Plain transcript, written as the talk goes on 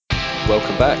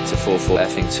welcome back to 4-4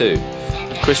 effing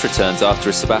 2. Chris returns after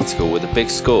a sabbatical with a big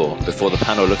score before the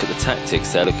panel look at the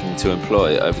tactics they're looking to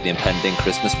employ over the impending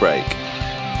Christmas break.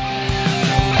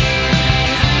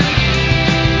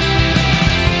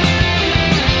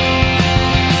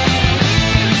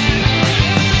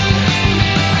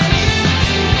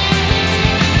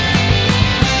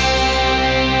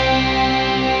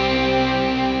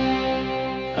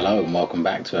 Hello and welcome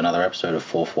back to another episode of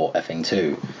 4-4 effing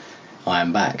 2. I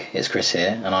am back, it's Chris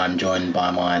here, and I'm joined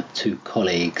by my two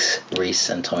colleagues,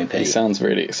 Reese and Tommy P. He sounds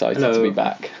really excited to be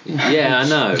back. Yeah, I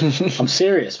know. I'm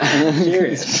serious, man, I'm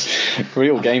serious.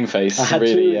 Real game face. I had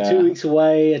really, two weeks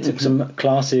away, I took some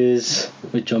classes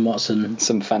with John Watson.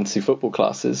 Some fancy football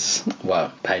classes.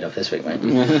 Well, paid off this week, mate.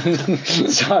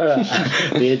 So,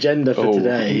 the agenda for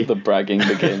today... The bragging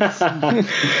begins. The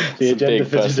agenda big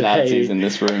for personalities today, in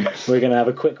this room. We're going to have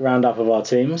a quick roundup of our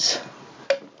teams.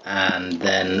 And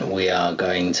then we are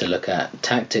going to look at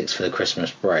tactics for the Christmas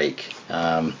break,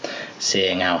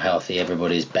 seeing how healthy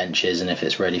everybody's bench is and if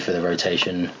it's ready for the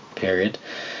rotation period.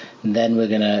 And then we're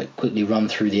going to quickly run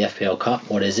through the FPL Cup.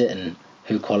 What is it and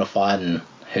who qualified and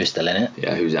who's still in it?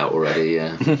 Yeah, who's out already,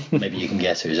 yeah. Maybe you can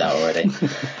guess who's out already.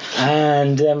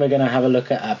 And then we're going to have a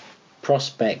look at a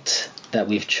prospect that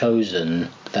we've chosen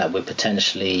that we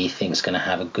potentially think is going to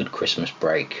have a good Christmas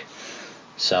break.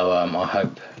 So I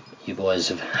hope you boys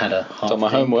have had a hard Done my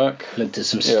homework. Looked at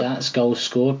some stats, goals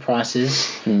scored, prices.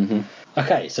 Mm-hmm.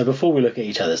 Okay, so before we look at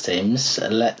each other's teams,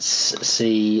 let's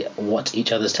see what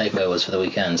each other's takeaway was for the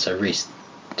weekend. So Reece,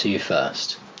 to you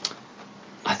first.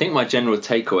 I think my general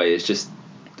takeaway is just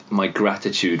my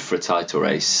gratitude for a title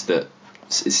race that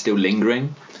is still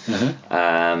lingering.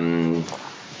 Mm-hmm.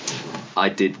 I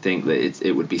did think that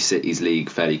it would be City's league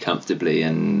fairly comfortably,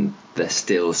 and they're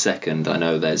still second. I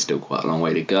know there's still quite a long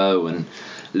way to go, and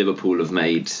Liverpool have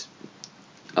made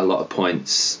a lot of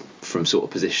points from sort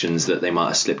of positions that they might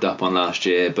have slipped up on last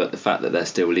year, but the fact that they're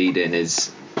still leading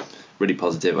is really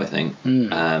positive, I think. Do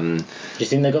you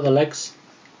think they got the legs?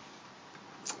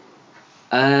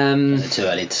 Is it too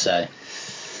early to say?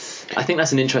 I think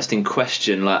that's an interesting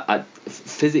question.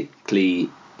 Physically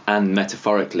and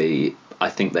metaphorically, I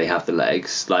think they have the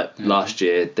legs. Last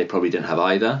year, they probably didn't have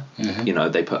either. Mm-hmm. You know,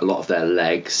 they put a lot of their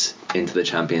legs into the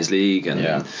Champions League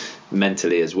and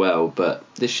mentally as well. But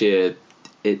this year,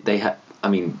 they have. I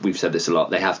mean, we've said this a lot.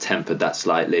 They have tempered that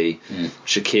slightly.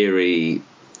 Shaqiri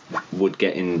would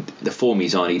get in the form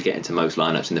he's on. He'd get into most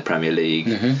lineups in the Premier League.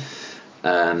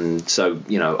 Mm-hmm. So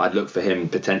you know, I'd look for him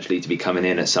potentially to be coming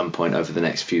in at some point over the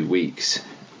next few weeks.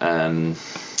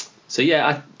 So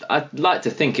yeah, I'd like to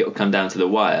think it'll come down to the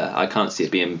wire. I can't see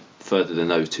it being further than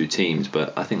those two teams,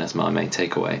 but I think that's my main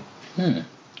takeaway.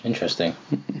 Interesting.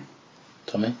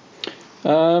 Tommy?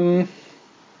 I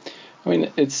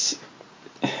mean, it's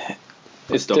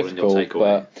difficult, your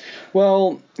takeaway? but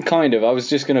well, kind of. I was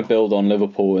just going to build on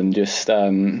Liverpool and just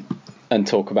and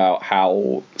talk about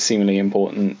how seemingly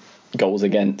important goals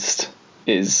against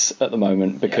is at the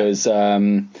moment, because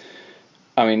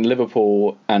I mean,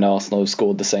 Liverpool and Arsenal have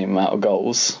scored the same amount of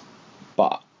goals,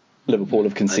 but Liverpool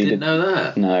have conceded. I didn't know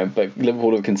that. No, but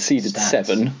Liverpool have conceded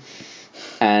 7,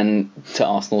 and to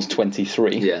Arsenal's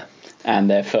 23. Yeah. And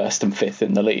they're first and fifth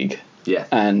in the league. Yeah.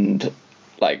 And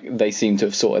they seem to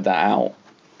have sorted that out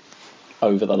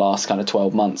over the last kind of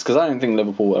 12 months, because I don't think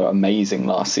Liverpool were amazing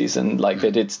last season.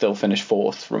 They did still finish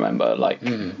 4th, remember?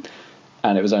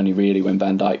 And it was only really when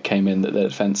Van Dijk came in that the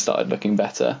defence started looking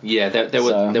better. Yeah, there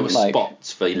were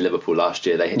spots for Liverpool last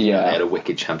year. They had a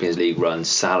wicked Champions League run.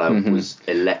 Salah was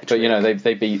electric. But you know,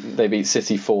 they beat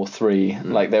City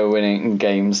 4-3. They were winning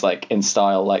games in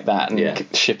style like that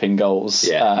and shipping goals.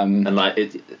 Yeah, and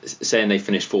saying they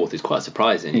finished 4th is quite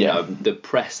surprising. You know, the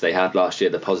press they had last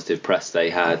year, the positive press they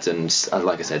had, and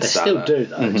like I said, they Salah. still do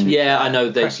though. Yeah, I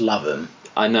know they press love them.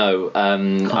 I know.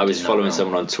 I was following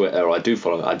someone on Twitter, or I do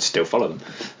follow them. I'd still follow them.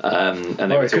 And they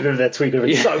their tweet could have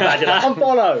been so bad. You're like,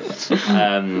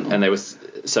 unfollow. And they was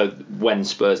so when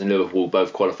Spurs and Liverpool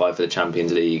both qualified for the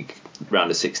Champions League round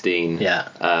of 16. Yeah.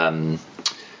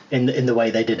 In the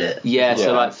way they did it. Yeah.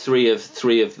 So three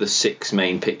of the 6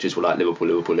 main pictures were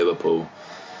Liverpool,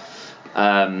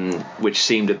 which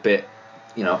seemed a bit,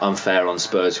 unfair on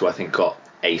Spurs, who I think got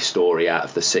a story out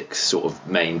of the 6 sort of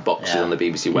main boxes on the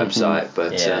BBC website,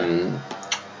 but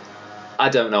I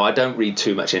don't know. I don't read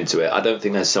too much into it. I don't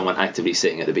think there's someone actively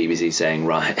sitting at the BBC saying,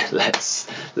 right, let's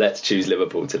choose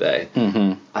Liverpool today.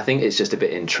 I think it's just a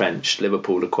bit entrenched.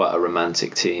 Liverpool are quite a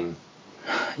romantic team.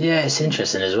 Yeah, it's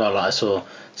interesting as well. Like I saw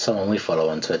someone we follow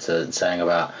on Twitter saying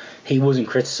about he wasn't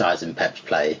criticising Pep's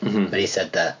play, but he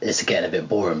said that it's getting a bit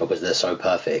boring because they're so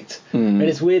perfect. And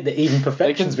it's weird that even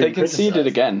perfection's They been conceded criticised.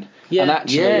 again. Yeah, And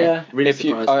actually, yeah, really if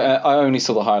you, surprised. I only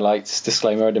saw the highlights.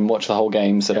 Disclaimer: I didn't watch the whole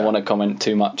game, so I don't want to comment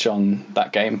too much on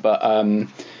that game. But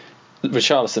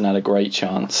Richarlison had a great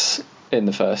chance in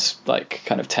the first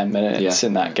kind of 10 minutes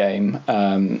in that game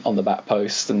on the back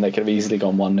post, and they could have easily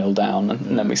gone 1-0 down,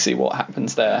 and then we see what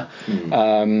happens there.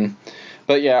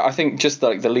 But yeah, I think just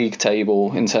like the league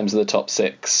table in terms of the top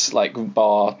six, like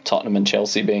bar Tottenham and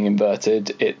Chelsea being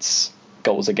inverted, it's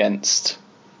goals against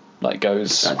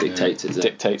goes That dictates it.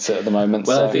 dictates it at the moment.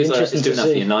 Well, so. it feels like it's Interesting doing to that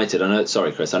for see. United. I know.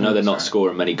 Sorry, Chris. I know they're not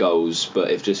scoring many goals, but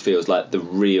it just feels like the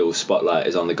real spotlight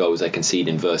is on the goals they're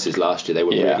conceding versus last year. They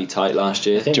were really tight last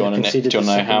year. I think Do you they want conceded to know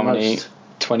the how second many? most.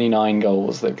 29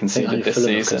 goals they've I think conceded only this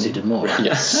Fulham have season. conceded more.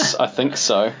 Yes, I think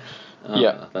so.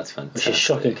 Yeah, that's fantastic. Which is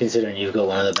shocking considering you've got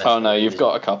one of the best. Oh no, you've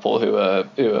got a couple who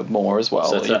are more as well.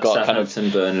 So You've got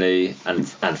Southampton, Burnley, and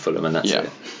Fulham, and that's it.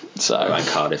 So and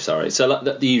Cardiff, sorry. So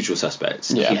the usual suspects.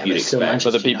 Yeah, you'd but still expect.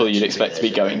 but the people you'd United expect to be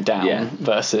should be there, going down Yeah.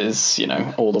 versus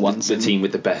all the ones the team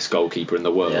with the best goalkeeper in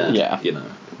the world. Yeah. You know.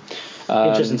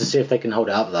 Interesting to see if they can hold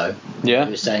it up though. Yeah.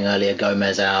 You were saying earlier,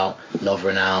 Gomez out,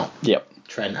 Lovren out, Yep.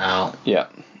 Trent out. Yeah.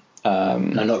 No,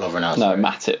 not Lovren out. No, sorry.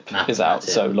 Matip is out, Matip.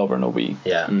 so Lovren will be.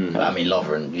 Yeah, but I mean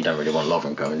Lovren. You don't really want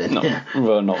Lovren coming in. No,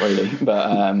 well, not really,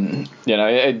 but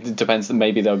it depends.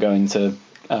 Maybe they'll go into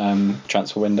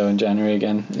transfer window in January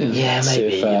again. Yeah, See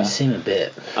maybe. if, It seem a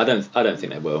bit. I don't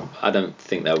think they will. I don't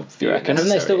think they'll. You reckon?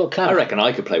 Haven't they still got Cavani? I reckon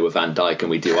I could play with Van Dijk and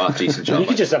we do our decent job. You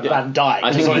could just have Van Dijk.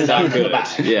 I think just he's on that the good.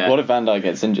 back. Yeah. What if Van Dijk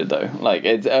gets injured though?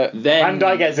 Then Van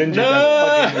Dijk gets injured.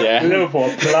 No! then Yeah. Liverpool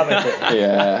plummeted.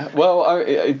 Yeah. Well,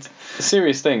 it's a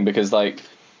serious thing because play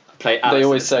they Alisson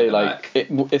always at say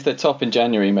centre-back. if they're top in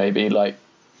January, maybe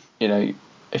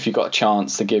if you've got a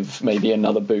chance to give maybe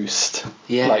another boost,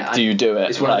 do you do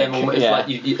it? It's one of them.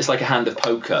 It's like a hand of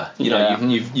poker. You know,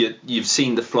 Yeah. you've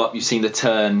seen the flop, you've seen the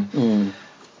turn,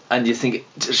 and you think,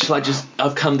 shall I just?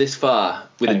 I've come this far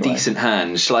with a decent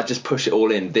hand. Shall I just push it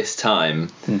all in this time?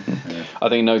 I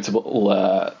think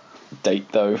notable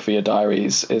date though for your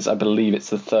diaries is I believe it's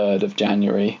the 3rd of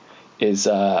January. Is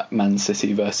Man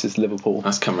City versus Liverpool.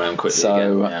 That's come around quickly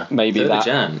So again. maybe 3rd of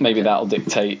Jan. that'll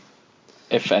dictate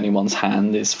if anyone's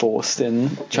hand is forced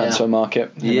in transfer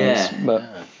market. Who knows? But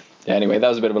anyway, that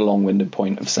was a bit of a long-winded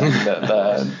point of saying that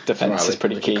the defence is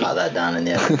pretty key. Cut that down in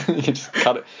the end. You just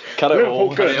cut it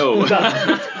all.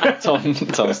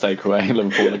 Tom's takeaway.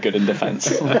 Liverpool are good in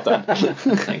defence. Done.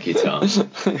 Thank you, Tom.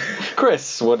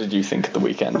 Chris, what did you think of the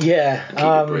weekend? Yeah, Keep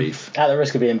it brief. At the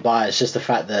risk of being biased, just the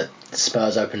fact that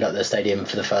Spurs opened up their stadium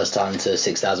for the first time to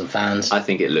 6,000 fans. I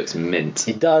think it looks mint.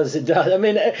 It does. I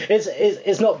mean,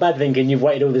 it's not bad thinking you've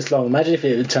waited all this long. Imagine if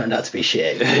it had turned out to be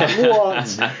shit.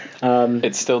 Like, what?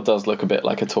 It still does look a bit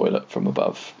like a toilet from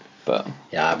above, but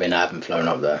Yeah, I mean, I haven't flown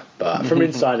up there, but from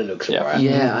inside it looks alright.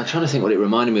 Yeah, I'm trying to think what it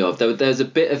reminded me of. There's a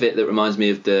bit of it that reminds me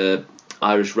of the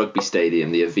Irish rugby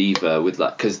stadium, the Aviva, with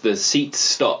because the seats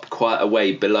stop quite a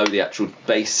way below the actual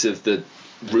base of the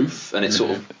roof, and it sort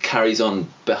of carries on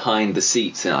behind the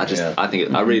seats. And I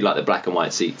think I really like the black and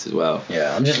white seats as well.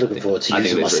 Yeah, I'm just looking forward to I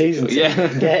think using it my looks really season cool.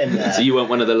 ticket and getting there. So you weren't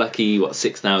one of the lucky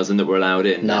 6,000 that were allowed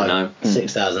in? No,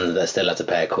 6,000 that still had to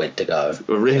pay £1 to go.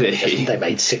 Really? They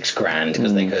made $6,000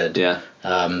 because they could. Yeah.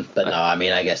 But no, I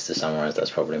mean, I guess to summarise, that's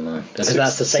probably mine. Because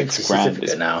that's the safety £6,000 certificate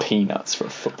is now. peanuts for a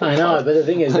football I know, club. but the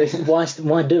thing is, why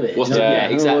do it?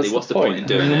 Exactly. What's What's the the point in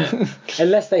doing it?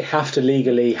 Unless they have to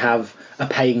legally have a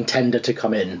paying tender to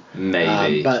come in.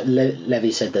 Maybe. But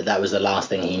Levy said that was the last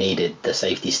thing he needed, the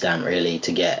safety stamp, really,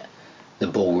 to get the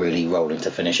ball really rolling to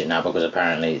finish it now, because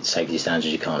apparently safety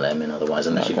standards, you can't let him in otherwise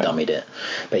unless you've dummied it.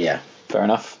 But yeah. Fair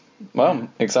enough. Well,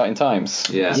 exciting times.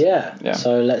 Yeah.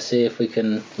 So let's see if we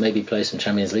can maybe play some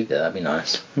Champions League there. That'd be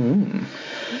nice.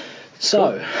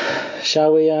 So,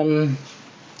 shall we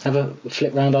have a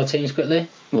flip round our teams quickly?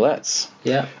 Let's.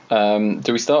 Yeah.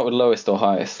 Do we start with lowest or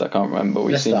highest? I can't remember.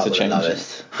 We Let's seem start to with change the it.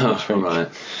 lowest. All right.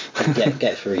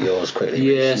 Get through yours quickly.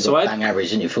 Yeah, You've so got I- bang average,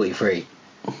 didn't you? 43,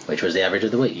 which was the average of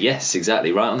the week. Yes,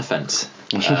 exactly. Right on the fence.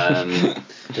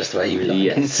 Just the way you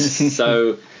like. Yes.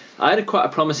 So I had quite a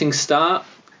promising start.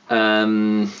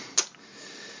 I'm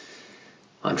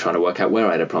trying to work out where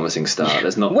I had a promising start.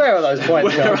 There's not. Where are those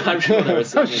points? Where gone? I'm sure there are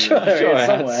some. I'm sure there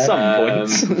is somewhere.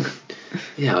 Some points.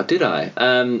 Yeah, did I?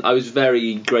 I was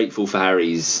very grateful for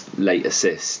Harry's late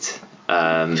assist.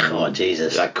 Oh,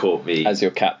 Jesus. That caught me. As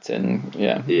your captain,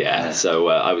 yeah. Yeah, so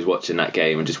I was watching that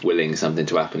game and just willing something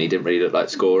to happen. He didn't really look like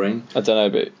scoring. I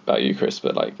don't know about you, Chris,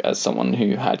 but like as someone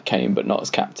who had Kane but not as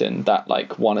captain, that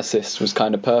like one assist was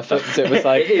kind of perfect. It was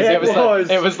like it was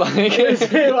like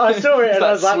I saw it and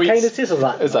I was like, Kane assist. I was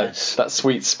like, it was like that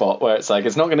sweet spot where it's like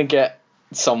it's not going to get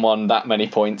someone that many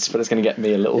points, but it's going to get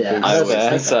me a little boost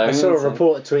there. So I saw a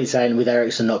report tweet saying with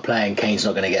Eriksen not playing, Kane's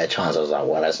not going to get a chance. I was like,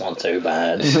 well, that's not too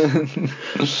bad.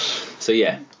 So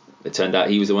yeah, it turned out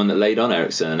he was the one that laid on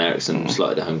Eriksen, and Eriksen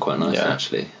slotted it home quite nice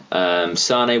actually.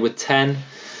 Sane with 10,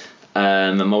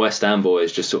 and my West Ham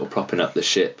boys just sort of propping up the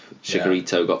ship.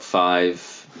 Chicharito got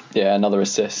 5. Yeah, another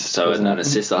assist. So an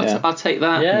assist, I'll take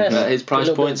that. Yeah, his price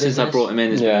point since I brought him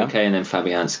in has been Yeah. okay, and then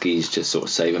Fabianski's just sort of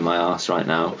saving my arse right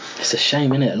now. It's a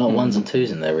shame, isn't it? A lot of ones and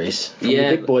twos in there, Reece. From the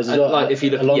Yeah, big boys as well. like, if you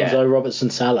look- Alonso, yeah. Robertson,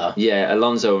 Salah. Yeah,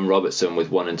 Alonso and Robertson with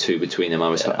 1 and 2 between them. I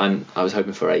was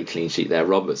hoping for a clean sheet there.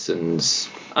 Robertson's,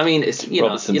 I mean, it's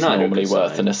Robertson's normally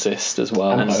worth an assist as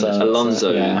well. And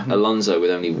Alonso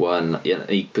with only 1,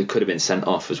 he could have been sent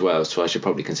off as well, so I should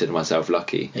probably consider myself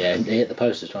lucky. Yeah, he hit the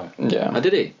post as well. Yeah.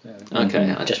 Did he?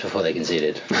 Okay. Just before they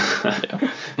conceded.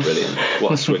 Brilliant.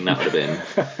 What a swing that would have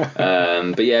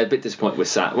been. But yeah, a bit disappointed with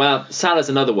Salah. Well, Salah's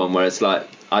another one where it's like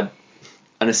an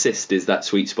assist is that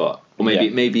sweet spot, or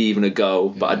maybe even a goal,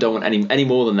 but I don't want any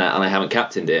more than that, and I haven't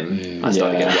captained him. I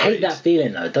start to I get hate worried. that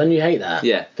feeling though. Don't you hate that?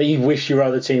 Yeah. That you wish your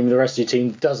other team, the rest of your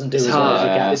team, doesn't do It's as well as hard,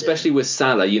 your captain. especially with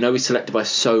Salah. He's selected by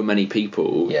so many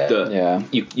people that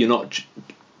you're not.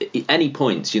 Any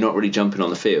points, you're not really jumping on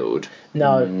the field.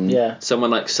 No, Someone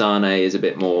like Sane is a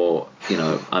bit more,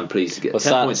 I'm pleased to get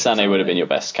 10 points. Sane would have been your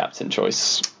best captain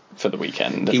choice for the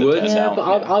weekend. He would? Yeah, but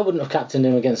I wouldn't have captained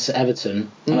him against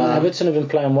Everton. Everton have been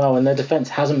playing well, and their defence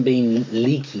hasn't been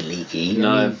leaky. No.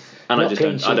 I mean, And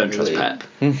not I don't trust Pep.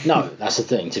 No, that's the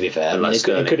thing, to be fair. Like it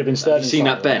could have been Sterling. Have you seen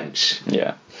that bench?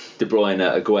 Yeah. De Bruyne,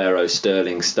 Aguero,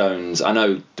 Sterling, Stones. I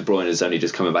know De Bruyne is only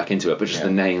just coming back into it, but just the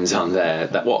names on there.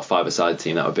 What a 5-a-side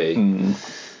team that would be.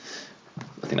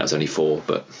 I think that was only 4,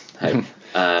 but hey.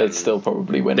 They'd still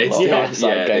probably win a lot of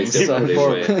 5-a-side games. They'd still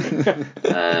probably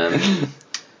win.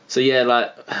 So yeah,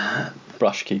 like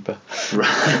Brush keeper.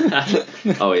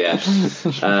 Oh yeah.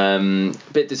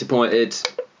 Bit disappointed.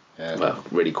 Well,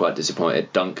 really quite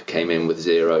disappointed. Dunk came in with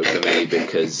 0 for me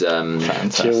because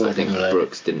I think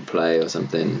Brooks didn't play or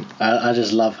something. I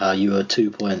just love how you were 2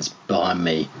 points behind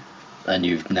me, and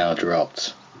you've now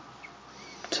dropped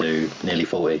to nearly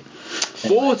 40.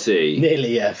 40?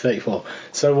 Nearly, 34.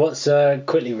 So what's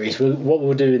quickly, Reece? What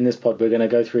we'll do in this pod, we're going to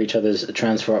go through each other's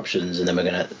transfer options, and then we're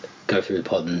going to go through the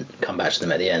pod and come back to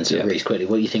them at the end. So Reece, quickly,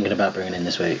 what are you thinking about bringing in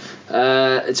this week?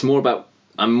 It's more about,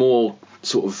 I'm more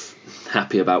sort of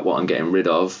happy about what I'm getting rid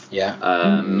of.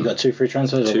 Yeah. You got 2 free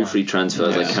transfers? 2 free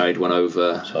transfers. I carried one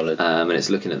over. Solid. And it's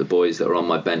looking at the boys that are on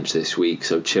my bench this week.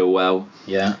 So Chilwell.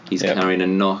 Yeah. He's carrying a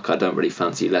knock. I don't really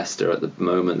fancy Leicester at the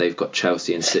moment. They've got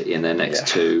Chelsea and City in their next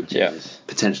 2. Yeah.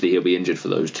 Potentially he'll be injured for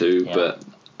those 2, but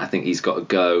I think he's got to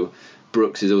go.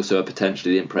 Brooks is also a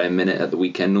potentially didn't play a minute at the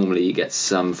weekend. Normally he gets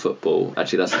some football.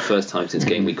 Actually, that's the first time since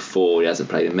game week 4 he hasn't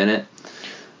played a minute.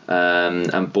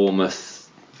 And Bournemouth,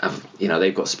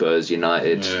 they've got Spurs,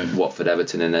 United, Watford,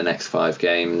 Everton in their next 5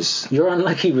 games. You're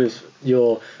unlucky with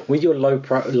your low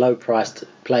priced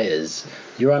players.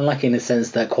 You're unlucky in the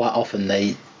sense that quite often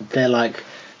they're like,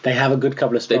 they have a good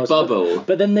couple of spells. They bubble.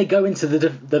 But then they go into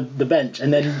the bench,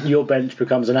 and then your bench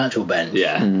becomes an actual bench.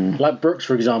 Yeah. Like Brooks,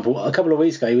 for example, a couple of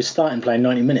weeks ago, he was starting playing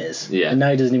 90 minutes. Yeah. And now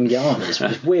he doesn't even get on. It's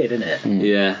weird, isn't it?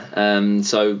 Yeah.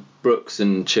 So Brooks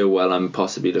and Chilwell, I'm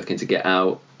possibly looking to get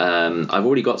out. I've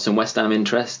already got some West Ham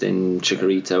interest in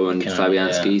Chicharito and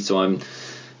Fabianski, so I'm,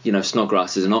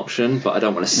 Snodgrass is an option, but I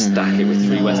don't want to stack it with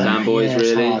 3 West Ham boys,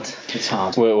 really. It's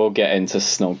hard. We'll get into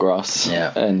Snodgrass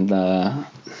and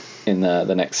in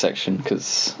the next section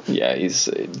because he's.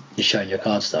 You're showing your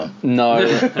cards though. No,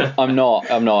 I'm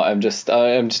not. I'm just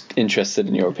interested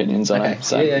in your opinions on him.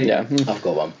 So, yeah. I've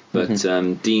got one. But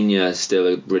Digne is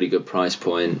still a really good price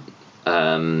point.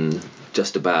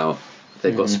 Just about.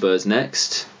 They've got Spurs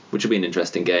next, which will be an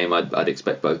interesting game. I'd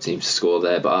expect both teams to score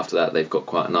there, but after that they've got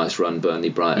quite a nice run: Burnley,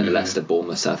 Brighton, Leicester,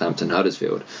 Bournemouth, Southampton,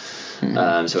 Huddersfield. So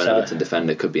an Everton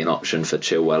defender could be an option for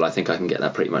Chilwell. I think I can get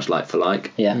that pretty much like for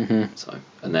like. Yeah. So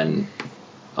and then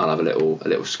I'll have a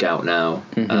little scout now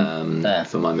for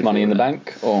my midfielder. Money in the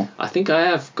bank, or I think I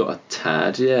have got a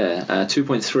tad.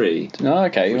 2.3. Oh,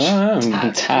 okay.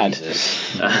 Tad.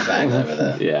 Bags over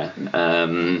there. Yeah.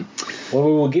 Well,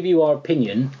 we will give you our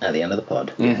opinion at the end of the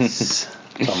pod. Yes.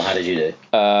 Tom, how did you do?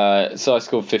 So I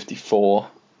scored 54.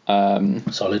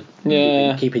 Solid.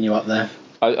 Yeah. Keeping you up there.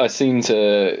 I seem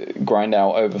to grind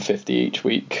out over 50 each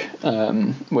week,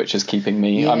 which is keeping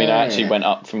me. I mean, I actually went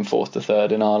up from 4th to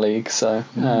 3rd in our league, so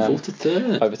 4th to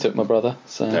 3rd. Overtook my brother.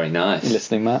 So very nice.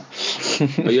 Listening, Matt.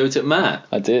 Oh, you overtook Matt?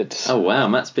 I did. Oh wow,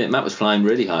 Matt was flying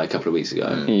really high a couple of weeks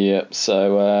ago. Yep.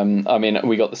 So I mean,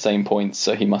 we got the same points,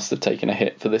 so he must have taken a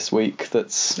hit for this week.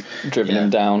 That's driven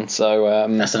him down. So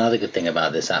that's another good thing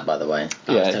about this app, by the way.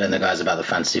 I was telling the guys about the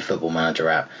Fantasy Football Manager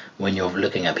app. When you're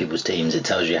looking at people's teams, it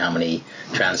tells you how many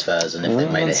transfers and if they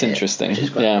made a hit. That's interesting.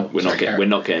 Cool. We're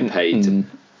not getting paid to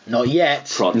not yet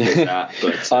prod this app,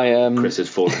 but Chris has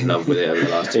fallen in love with it over the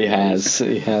last 2 years.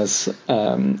 He has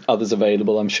others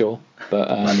available, I'm sure, but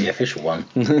the official one.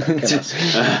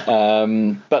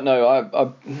 But no, I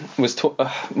was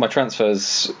my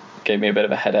transfers gave me a bit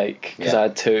of a headache because I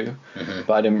had 2,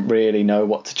 but I didn't really know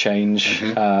what to change.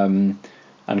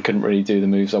 And couldn't really do the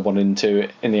moves I wanted to.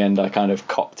 In the end, I kind of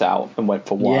copped out and went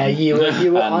for 1. Yeah, you were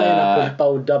eyeing up a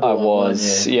bold double. I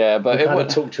was, but it would have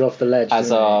talked you off the ledge.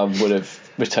 Azar would have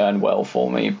returned well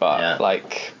for me, but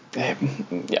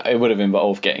it would have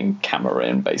involved getting Camera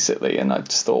in basically. And I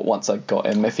just thought once I got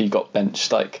him, if he got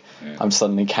benched, I'm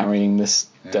suddenly carrying this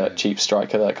dirt cheap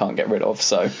striker that I can't get rid of.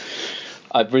 So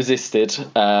I've resisted,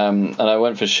 and I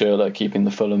went for Schürrle, keeping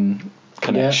the Fulham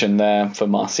connection there for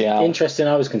Martial. Interesting.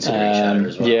 I was considering Schürrle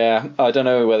as well. Yeah, I don't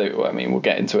know whether we'll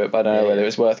get into it, but I don't know whether it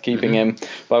was worth keeping him.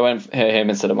 But I went for him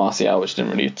instead of Martial, which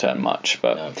didn't really return much.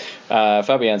 But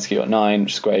Fabianski got 9,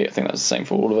 which is great. I think that was the same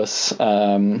for all of us.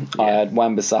 I had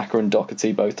Wan-Bissaka and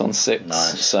Doherty both on 6,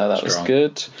 so that was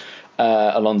good.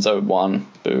 Alonso 1,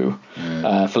 boo.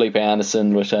 Felipe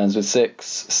Anderson returns with 6.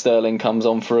 Sterling comes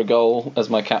on for a goal as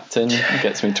my captain,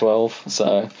 gets me 12.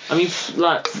 So I mean,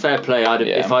 fair play.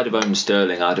 If I'd have owned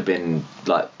Sterling, I'd have been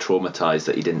traumatised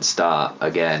that he didn't start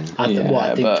again.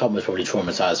 I think Tom was probably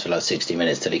traumatised for 60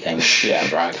 minutes till he came.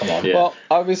 Right, come on. Well,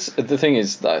 the thing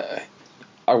is that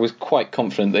I was quite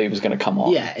confident that he was going to come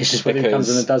on. Yeah, it's just when he comes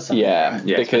in and does something. Yeah,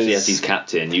 because as he's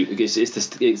captain,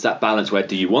 it's that balance where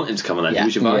do you want him to come on then?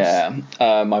 Who's your vice?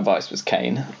 Yeah, my vice was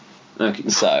Kane. Okay.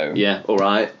 So all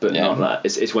right, but not that.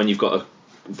 It's when you've got a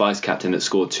vice captain that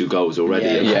scored 2 goals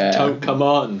already. Don't come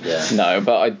on. Yeah. No,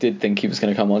 but I did think he was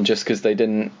going to come on just because they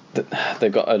didn't.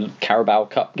 They've got a Carabao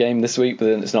Cup game this week, but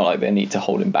then it's not like they need to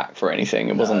hold him back for anything.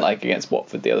 It wasn't like against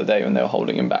Watford the other day when they were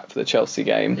holding him back for the Chelsea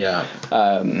game. Yeah.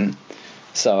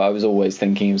 So I was always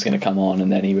thinking he was going to come on,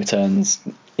 and then he returns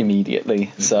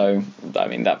immediately. So I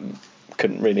mean that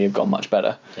couldn't really have gone much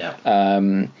better. Yeah.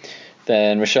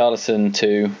 Then Richarlison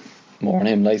 2, more on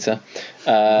him later.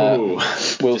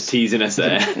 Just teasing us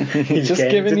there. Just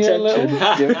giving you a little. Me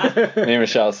and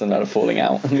Richarlison had a falling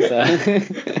out.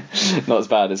 Not as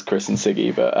bad as Chris and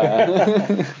Siggy, but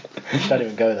don't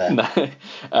even go there. No.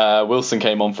 Wilson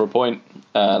came on for a point.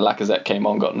 Lacazette came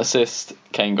on, got an assist.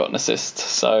 Kane got an assist.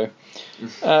 So.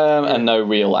 And no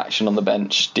real action on the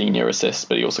bench. Digne assist,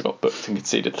 but he also got booked and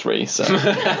conceded 3. So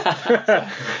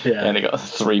he only got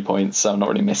 3 points, so I'm not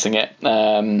really missing it.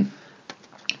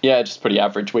 Just pretty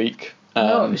average week.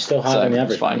 No, it's still higher than the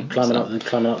average. Fine. Climbing up the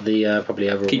probably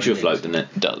overall. Keeps you afloat, doesn't it?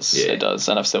 It does,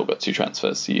 and I've still got 2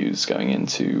 transfers to use going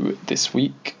into this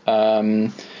week. I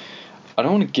don't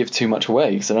want to give too much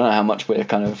away because I don't know how much we're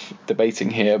kind of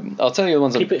debating here. I'll tell you the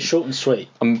ones. Keep it short and sweet.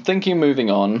 I'm thinking moving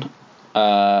on.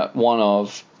 One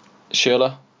of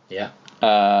Schürrle,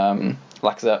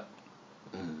 Lacazette,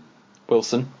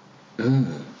 Wilson. Is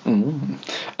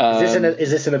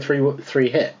this in a three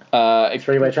hit?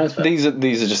 3-way transfer? These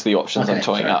are just the options I'm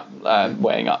toying up,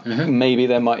 weighing up. Maybe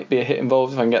there might be a hit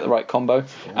involved if I can get the right combo.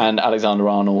 And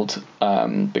Alexander-Arnold,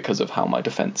 because of how my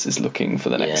defence is looking for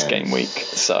the next game week.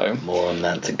 So more on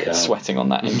that to come. Sweating on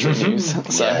that injury news.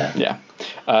 So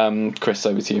Chris,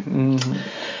 over to you.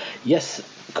 Yes.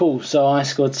 Cool. So I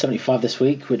scored 75 this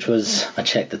week, which was I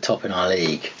checked the top in our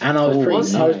league, and I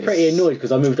was pretty annoyed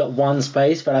because I moved up 1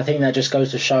 space, but I think that just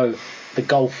goes to show the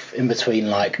gulf in between.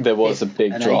 There was a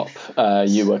big drop.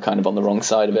 You were kind of on the wrong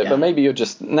side of it, but maybe you're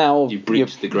just now you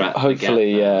breached the gap.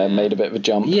 Hopefully, made a bit of a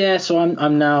jump. Yeah. So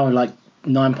I'm now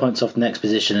 9 points off the next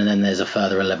position, and then there's a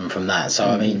further 11 from that. So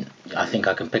I mean, I think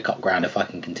I can pick up ground if I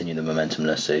can continue the momentum.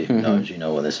 Let's see. Who knows? You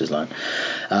know what this is like.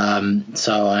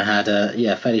 So I had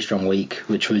a fairly strong week,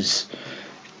 which was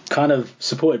kind of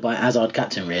supported by Hazard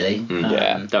captain, really.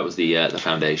 That was the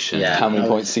foundation. Yeah. How many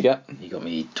points did you get? He got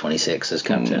me 26 as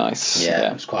captain. Nice. Yeah,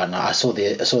 it was quite nice. I saw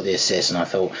the assist, and I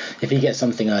thought if he gets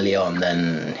something early on,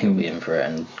 then he'll be in for it,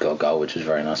 and got a goal, which was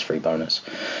very nice, free bonus.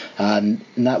 And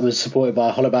that was supported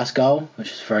by a Holobas goal,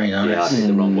 which is very nice. Yeah, I think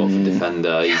the wrong Watford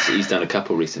defender. He's done a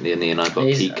couple recently, hasn't he? And I got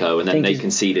Kiko, and then they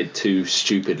conceded 2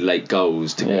 stupid late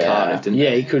goals to Cardiff, didn't they?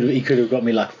 Yeah, he could have got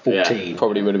me 14. Yeah,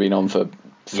 probably would have been on for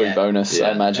free Yeah. bonus, I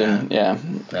Yeah. imagine. Yeah.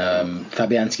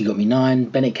 Fabianski got me 9.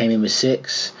 Bennett came in with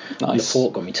 6. Nice.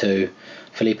 Laporte got me 2.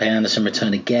 Felipe Anderson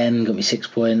returned again, got me 6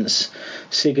 points.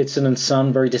 Sigurdsson and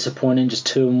Son, very disappointing, just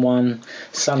 2 and 1.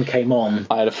 Son came on.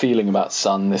 I had a feeling about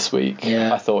Son this week.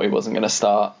 Yeah. I thought he wasn't going to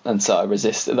start, and so I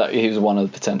resisted that. He was one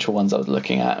of the potential ones I was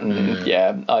looking at,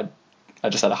 and I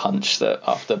just had a hunch that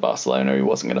after Barcelona he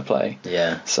wasn't going to play.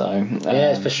 Yeah. So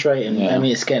Yeah, it's frustrating. yeah. I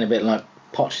mean, it's getting a bit like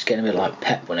Poch is getting a bit like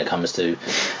Pep when it comes to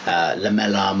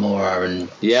Lamela, Mora, and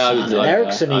Son, and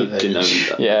Eriksen even.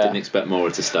 Didn't expect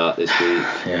Mora to start this week.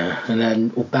 Yeah, and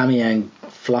then Aubameyang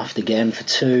fluffed again for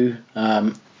 2.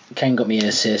 Kane got me an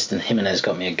assist, and Jimenez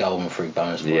got me a goal and 3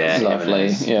 bonus points. Yeah,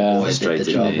 Lovely. Jimenez Yeah. Boys did the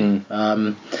frustrated job.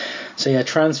 me. So yeah,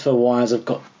 transfer wise, I've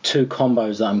got 2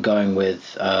 combos that I'm going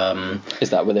with.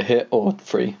 Is that with a hit or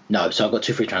free? No, so I've got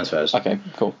 2 free transfers. Okay,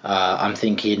 cool. I'm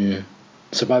thinking,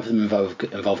 so both of them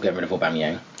involve getting rid of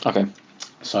Aubameyang. Okay.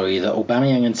 So either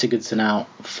Aubameyang and Sigurdsson out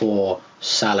for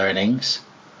Salah and Ings,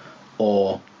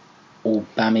 or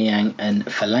Aubameyang and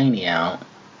Fellaini out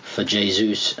for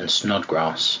Jesus and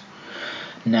Snodgrass.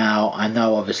 Now, I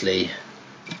know obviously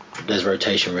there's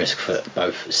rotation risk for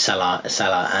both Salah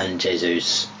and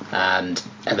Jesus, and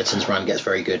Everton's run gets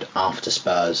very good after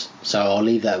Spurs. So I'll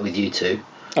leave that with you two.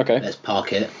 Okay. Let's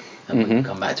park it, and we can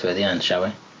come back to it at the end, shall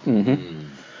we? Mm-hmm.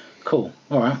 Cool.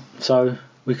 All right. So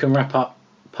we can wrap up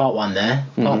part 1 there.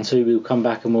 Part 2, we'll come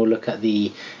back and we'll look at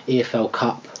the EFL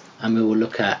Cup, and we will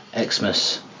look at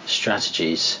Xmas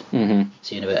strategies. Mm-hmm.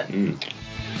 See you in a bit.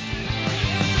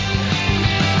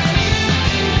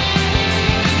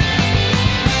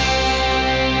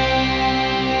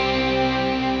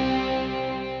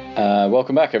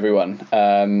 Welcome back,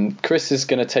 everyone. Chris is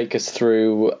going to take us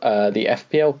through the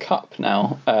FPL Cup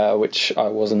now, which I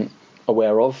wasn't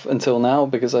aware of until now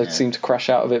because I seem to crash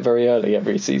out of it very early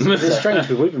every season. It's strange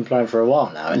because we've been playing for a while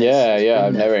now. And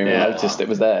I've never even noticed it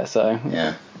was there. So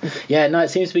yeah, no, it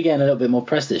seems to be getting a little bit more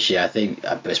press this year. I think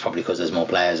it's probably because there's more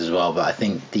players as well, but I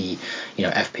think the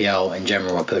FPL in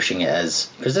general are pushing it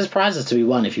as, because there's prizes to be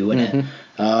won if you win it.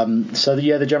 So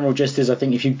the general gist is, I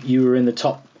think if you were in the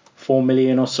top 4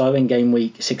 million or so in game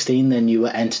week 16, then you were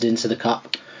entered into the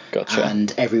cup. Gotcha.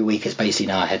 And every week it's basically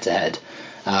now head to head.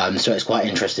 So it's quite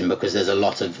interesting because there's a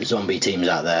lot of zombie teams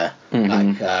out there,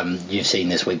 like you've seen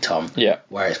this week, Tom. Yeah.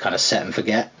 Where it's kind of set and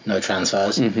forget, no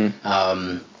transfers.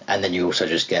 And then you also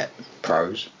just get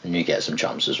pros and you get some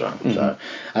chumps as well. So,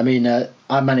 I mean,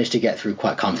 I managed to get through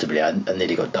quite comfortably. I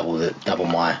nearly got double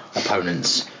my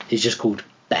opponents. He's just called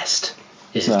Best,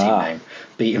 is his team name.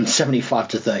 Beat him 75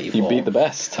 to 34. You beat the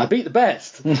best. I beat the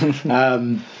best.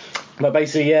 But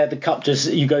basically, the cup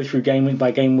you go through game week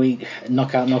by game week,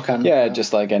 knockout. Yeah,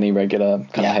 just like any regular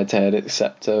kind of head-to-head,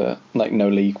 except like no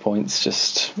league points,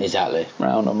 just exactly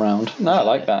round on round. No, I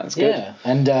like that. It's good. Yeah,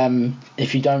 and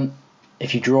if you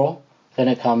draw, then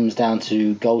it comes down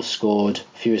to goals scored,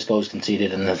 fewest goals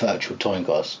conceded, and the virtual coin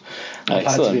toss. I'd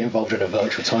like to be involved in a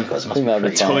virtual coin toss. Must be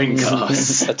pretty coin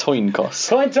toss. A coin toss.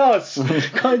 Coin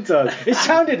toss. It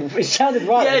sounded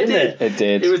right, Yeah, didn't it? It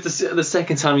did. It was the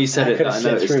second time you said it that I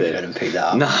noticed it. And picked that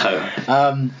up.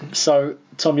 No. So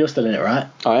Tom, you're still in it, right?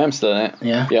 I am still in it.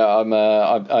 Yeah. Yeah,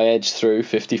 I edged through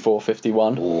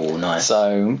 54-51. Oh, nice.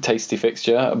 So tasty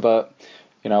fixture, but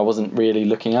I wasn't really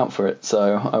looking out for it,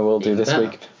 so I will do this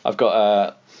week. I've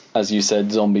got as you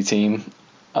said, zombie team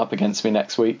up against me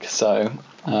next week, so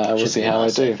we'll see how I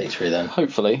do. Then.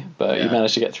 Hopefully, but you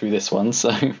managed to get through this one,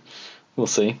 so we'll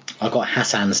see. I've got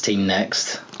Hassan's team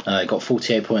next. He got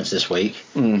 48 points this week.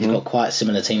 He's got quite a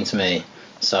similar team to me.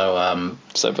 So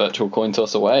virtual coin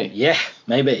toss away. Yeah,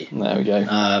 maybe. There we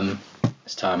go.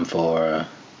 It's time for a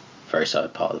very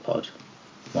sad part of the pod.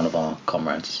 One of our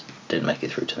comrades didn't make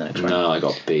it through to the next round. No, I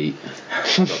got beat.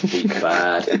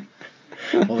 Bad.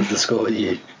 What was the score with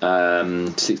you?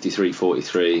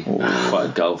 63-43. Quite a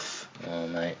gulf. Oh,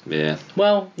 mate. Yeah.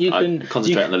 Well, you can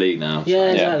concentrate on the league now.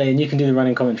 Yeah, exactly. And you can do the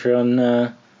running commentary on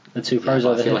the two pros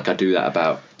over I feel like I do that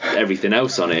about everything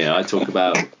else on here. I talk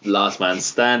about last man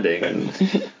standing, and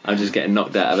I'm just getting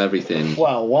knocked out of everything.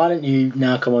 Well, why don't you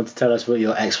now come on to tell us what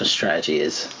your Xmas strategy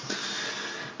is?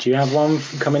 Do you have one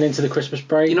coming into the Christmas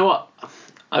break? You know what?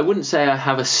 I wouldn't say I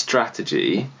have a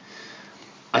strategy.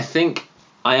 I think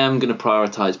I am going to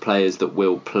prioritise players that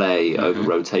will play over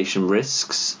rotation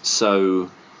risks. So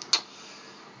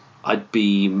I'd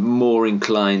be more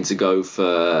inclined to go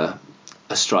for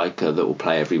a striker that will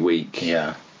play every week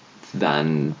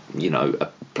than a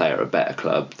player at a better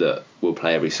club that will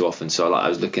play every so often. So I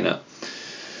was looking at,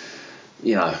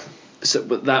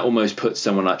 but that almost puts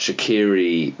someone like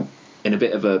Shaqiri in a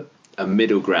bit of a a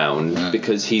middle ground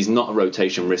because he's not a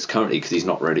rotation risk currently because he's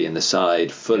not really in the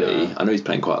side fully. I know he's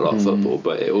playing quite a lot of football,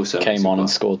 but it also came on and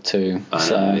scored 2. I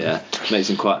know, makes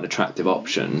him quite an attractive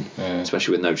option,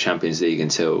 especially with no Champions League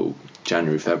until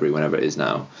January, February, whenever it is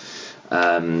now.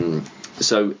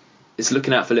 So it's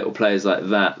looking out for little players like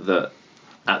that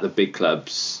at the big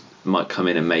clubs might come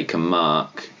in and make a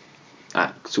mark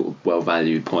at sort of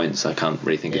well-valued points. I can't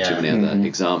really think of too many other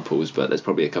examples, but there's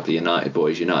probably a couple of United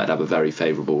boys. United have a very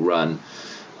favourable run.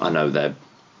 I know they're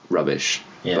rubbish,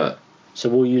 but so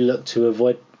will you look to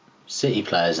avoid City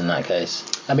players in that case?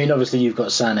 I mean, obviously you've got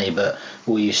Sané, but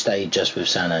will you stay just with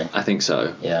Sané? I think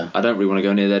so. Yeah. I don't really want to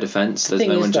go near their defence. There's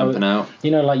no one jumping out.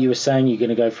 You know, like you were saying, you're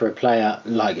going to go for a player,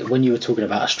 like when you were talking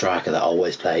about a striker that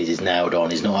always plays, he's nailed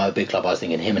on, he's not at a big club, I was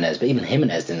thinking Jimenez, but even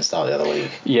Jimenez didn't start the other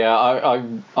week. Yeah,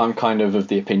 I'm kind of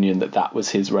the opinion that was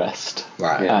his rest.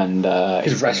 Right. Yeah. And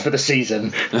his rest for the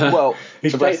season. Well,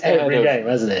 he's played every game,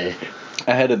 hasn't he?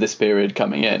 Ahead of this period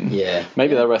coming in. Yeah.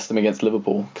 Maybe they'll rest him against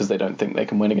Liverpool because they don't think they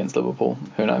can win against Liverpool.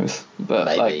 Who knows?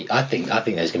 But maybe. I think there's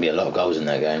going to be a lot of goals in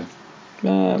that game.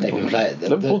 They've been playing.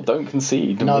 Liverpool don't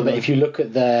concede. No, but if you look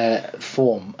at their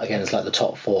form against like the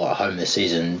top 4 at home this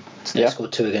season, they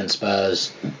scored 2 against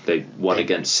Spurs. They won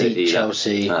against City.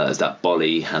 Chelsea. There's that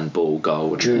Bolly handball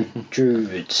goal. Drew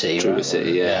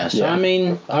City, yeah. So I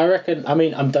mean, I reckon. I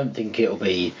mean, I don't think it'll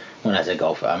be. When I say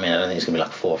goal for, I mean I don't think it's gonna be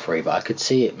like a 4-3, but I could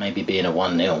see it maybe being a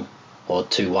 1-0 or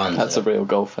 2-1. That's a real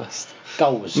goal fest.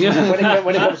 Goals. when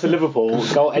it comes to Liverpool,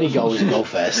 any goal is a goal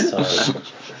fest. So.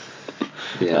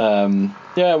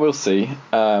 Yeah, we'll see.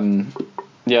 I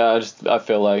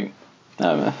feel like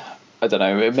I don't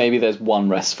know. Maybe there's one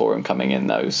rest for him coming in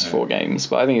those 4 games,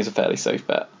 but I think he's a fairly safe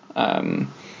bet. In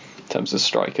terms of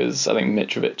strikers, I think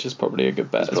Mitrovic is probably a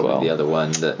good bet as well. The other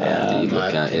one that you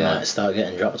look at. He might start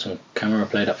getting dropped and Camara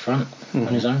played up front on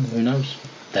his own. Who knows?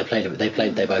 They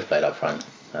both played up front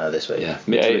this week. Yeah,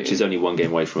 Mitrovic is only 1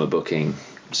 game away from a booking,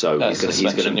 so he's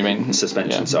going to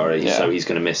suspension. Sorry, so he's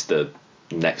going to miss the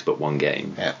next but 1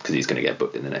 game because he's going to get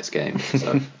booked in the next game.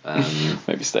 So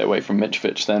maybe stay away from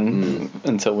Mitrovic then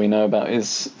until we know about his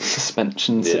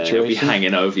suspension situation. He'll be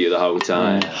hanging over you the whole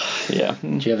time. Yeah. Do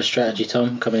you have a strategy,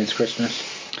 Tom, coming into Christmas?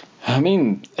 I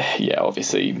mean,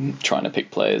 obviously trying to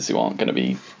pick players who aren't going to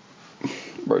be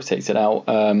rotated out.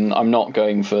 I'm not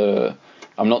trying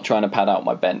to pad out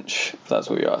my bench, if that's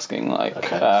what you're asking.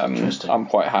 I'm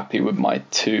quite happy with my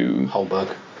 2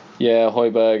 Højbjerg. Yeah,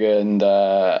 Højbjerg and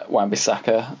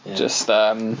Wan-Bissaka.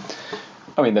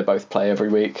 They both play every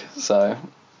week, so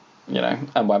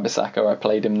and Wan-Bissaka, I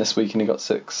played him this week and he got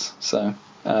 6, so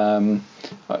I'm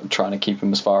trying to keep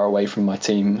him as far away from my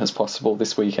team as possible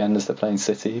this weekend as they're playing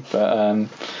City. But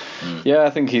I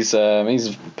think he's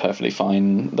perfectly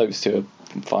fine. Those 2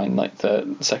 are fine, like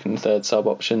the second and third sub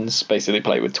options. Basically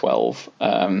play with 12.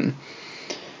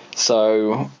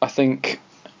 So I think.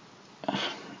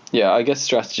 Yeah, I guess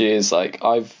strategy is like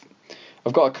I've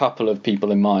got a couple of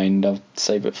people in mind. I'll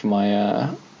save it for my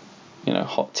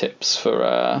hot tips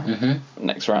for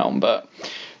next round. But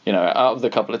out of the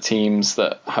couple of teams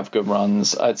that have good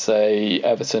runs, I'd say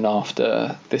Everton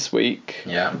after this week.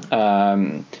 Yeah.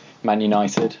 Man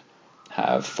United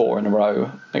have 4 in a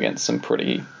row against some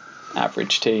pretty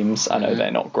average teams. I know they're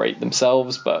not great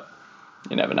themselves, but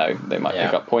you never know. They might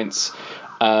pick up points.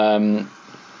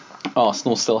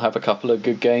 Arsenal still have a couple of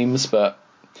good games, but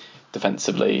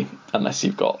defensively, unless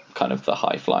you've got kind of the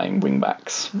high-flying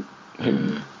wing-backs,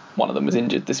 who one of them was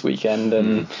injured this weekend,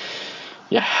 and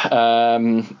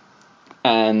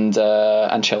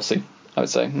and Chelsea, I would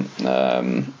say.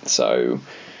 So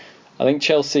I think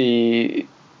Chelsea,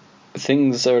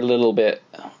 things are a little bit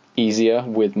easier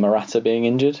with Morata being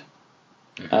injured,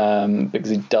 because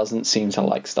he doesn't seem to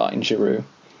like starting Giroud.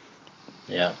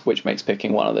 Yeah. Which makes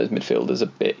picking one of those midfielders a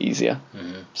bit easier.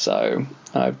 So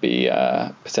I'd be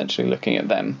potentially looking at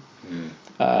them.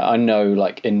 I know,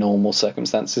 like in normal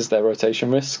circumstances, they're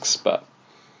rotation risks, but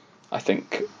I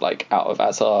think like out of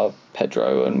Hazard,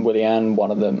 Pedro, and Willian,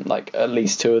 one of them, like at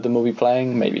least 2 of them will be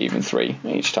playing, maybe even 3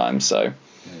 each time. So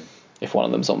if one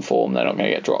of them's on form, they're not going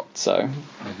to get dropped. So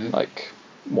like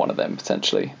one of them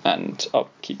potentially, and I'll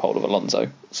keep hold of Alonso.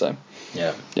 So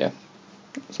yeah.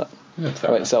 So how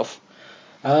about yourself?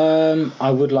 I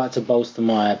would like to bolster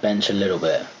my bench a little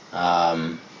bit,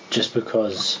 just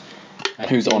because.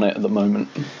 Who's on it at the moment?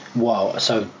 Well,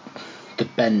 so the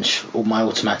bench, all my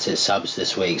automatic subs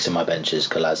this week, so my bench is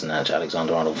Kolasinac,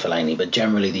 Alexander-Arnold, Fellaini, but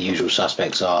generally the usual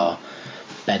suspects are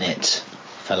Bennett,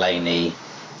 Fellaini,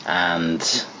 and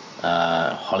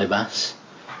Holebas.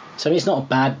 So it's not a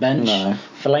bad bench. No.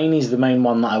 Fellaini's the main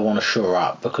one that I want to shore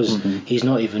up because he's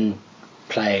not even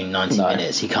playing 90 No.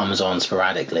 minutes. He comes on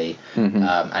sporadically,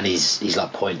 and he's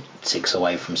like 0.6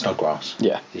 away from Snodgrass.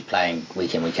 Yeah. He's playing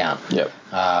week in, week out. Yep.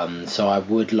 So I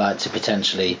would like to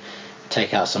potentially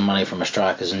take out some money from my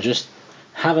strikers and just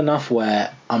have enough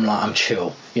where I'm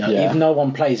chill. You know, Yeah. if no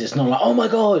one plays, it's not like, oh my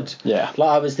god. Yeah. Like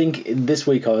I was thinking this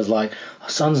week, I was like,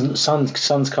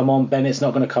 Son's come on, Bennett's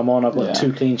not going to come on. I've got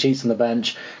 2 clean sheets on the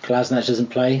bench. Kolasinac doesn't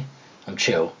play. I'm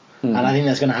chill. And I think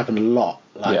that's going to happen a lot,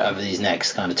 over these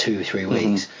next kind of 2-3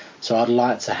 weeks. So I'd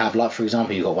like to have, like for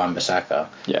example, you've got Wan-Bissaka.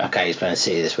 Yeah. Okay, he's playing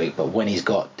City this week, but when he's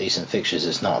got decent fixtures,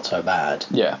 it's not so bad.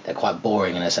 Yeah. They're quite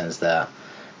boring in a sense that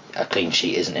a clean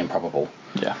sheet isn't improbable.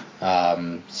 Yeah. I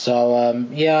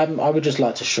would just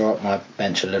like to shore up my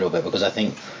bench a little bit because I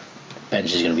think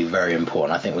bench is going to be very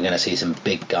important. I think we're going to see some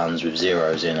big guns with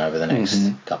zeros in over the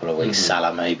next couple of weeks.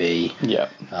 Salah maybe. Yeah.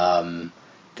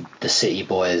 The City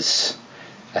boys,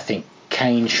 I think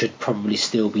Kane should probably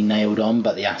still be nailed on,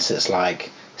 but the assets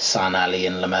like San Ali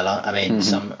and Lamella,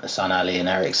 some San Ali and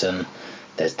Ericsson,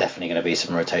 there's definitely going to be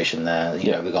some rotation there.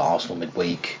 You know, we've got Arsenal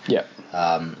midweek. Yeah.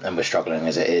 And we're struggling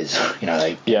as it is. You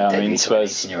know,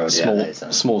 Spurs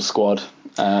small squad.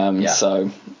 So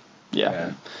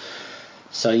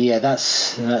that's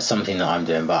something that I'm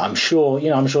doing. But I'm sure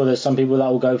there's some people that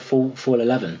will go full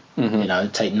 11. You know,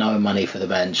 take no money for the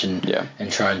bench and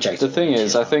try and inject. The thing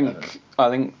is, I think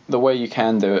the way you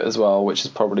can do it as well, which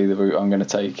is probably the route I'm going to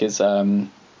take, is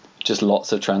just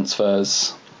lots of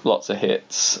transfers, lots of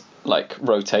hits, like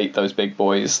rotate those big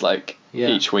boys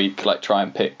each week, try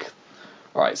and pick.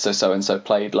 All right, so and so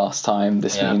played last time.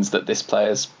 This means that this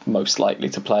player's most likely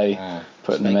to play.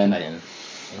 Putting them in.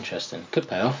 Interesting. Could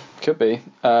pay off. Could be.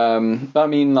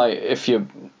 If you're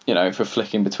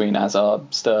flicking between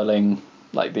Hazard, Sterling,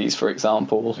 like these for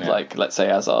example, let's say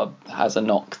Hazard has a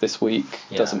knock this week,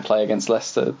 doesn't play against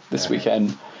Leicester this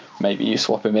weekend, maybe you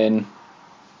swap him in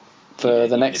for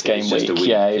the next game week.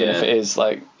 Even if it is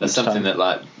that's something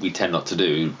that we tend not to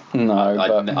do. No,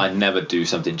 I'd never do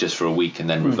something just for a week and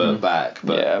then revert back.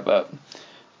 But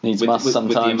needs with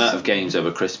sometimes. With the amount of games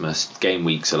over Christmas, game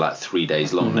weeks are 3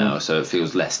 days long now, so it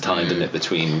feels less time, doesn't it,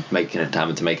 between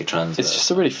having to make a transfer. It's just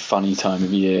a really funny time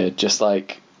of year. Just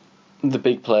the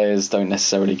big players don't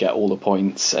necessarily get all the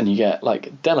points, and you get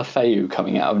Deulofeu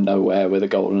coming out of nowhere with a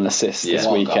goal and assist this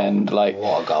weekend.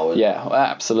 What a goal! Yeah,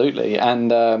 absolutely. And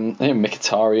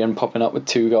Mkhitaryan popping up with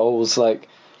 2 goals.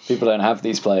 People don't have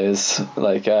these players.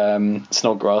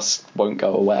 Snodgrass won't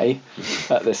go away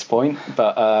at this point,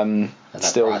 but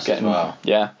still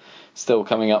getting still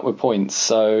coming up with points.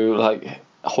 So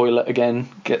Hoylett again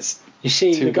gets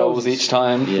 2 goals each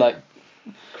time.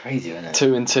 Crazy, isn't it?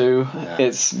 2 and 2. Yeah.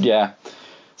 It's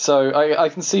So I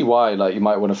can see why you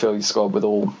might want to fill your squad with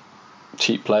all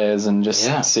cheap players and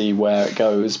just see where it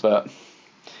goes, but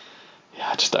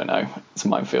I just don't know. It's a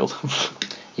minefield.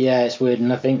 Yeah, it's weird,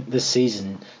 and I think this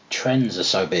season trends are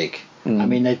so big.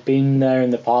 They've been there in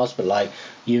the past, but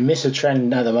you miss a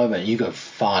trend at the moment, you go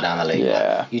far down the league.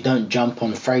 Yeah. You don't jump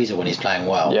on Fraser when he's playing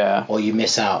well. Yeah. Or you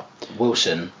miss out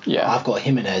Wilson. Yeah. I've got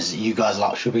Jimenez. You guys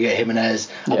are should we get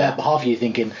Jimenez? I bet half of you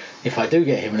thinking, if I do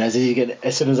get Jimenez,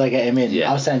 as soon as I get him in.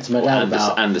 Yeah. I was saying to my dad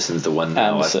about Anderson's the one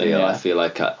now. I feel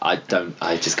like I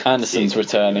just can't. Anderson's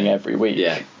returning every week.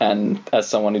 Yeah. And as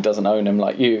someone who doesn't own him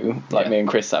me and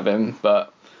Chris have him,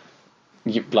 but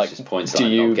you points do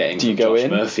you go Josh in?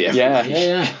 Murphy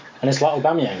yeah. And it's like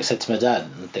Aubameyang. I said to my dad,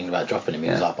 thinking about dropping him, he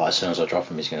was like, but as soon as I drop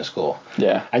him, he's going to score.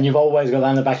 Yeah. And you've always got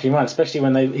that in the back of your mind, especially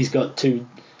when he's got 2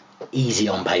 easy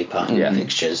on paper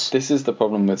fixtures. This is the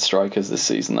problem with strikers this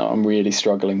season, though. I'm really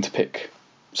struggling to pick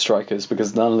strikers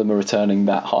because none of them are returning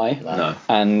that high. No.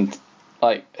 And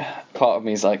part of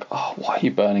me is why are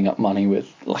you burning up money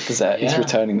with Lacazette? He's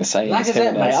returning the same as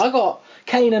Lacazette, mate. I got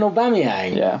Kane and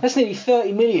Aubameyang. Yeah. That's nearly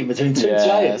 30 million between 2 players.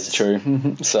 Yeah, that's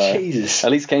true. So Jesus.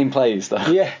 At least Kane plays, though.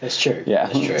 Yeah, that's true. Yeah,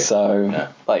 that's true. So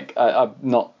I'm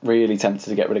not really tempted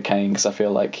to get rid of Kane because I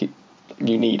feel like you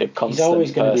need a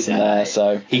constant person there.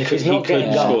 So he could score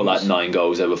 9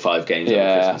 goals over 5 games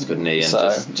over Christmas, couldn't he?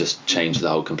 And just change the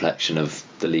whole complexion of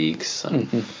the league. So.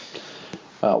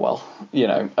 Oh well,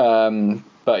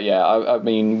 but yeah,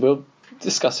 we'll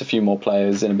discuss a few more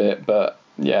players in a bit, but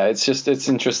yeah, it's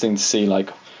interesting to see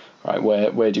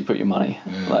where do you put your money,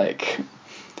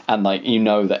 and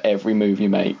that every move you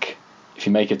make, if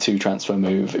you make a 2 transfer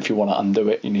move, if you want to undo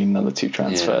it, you need another 2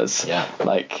 transfers. Yeah.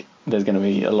 There's going to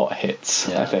be a lot of hits.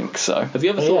 I think so. Have you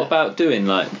ever thought about doing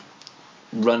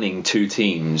running 2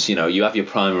 teams? You have your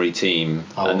primary team,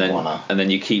 and then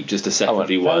you keep just a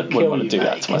secondary one. I wouldn't want to do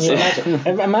that to myself.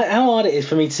 Imagine how hard it is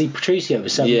for me to see Patricio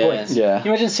with 7 points. Yeah. You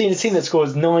imagine seeing a team that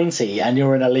scores 90 and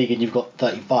you're in a league and you've got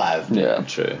 35. Yeah,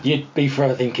 true. You'd be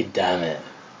forever thinking, damn it.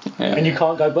 Yeah. And you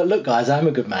can't go, but look, guys, I'm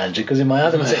a good manager, because in my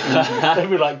other team, they'd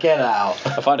be like, get out.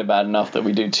 I find it bad enough that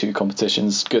we do 2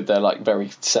 competitions. Good, they're like very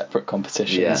separate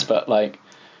competitions, Yeah. but like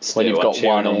Still, when you've got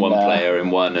cheering one on one in, player in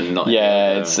one and not in the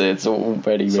other. it's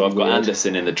already really So I've got weird.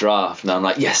 Anderson in the draft, and I'm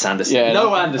like, yes, Anderson. Yeah,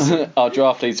 no, Anderson. Our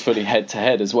draft league's fully head to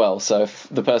head as well. So if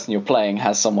the person you're playing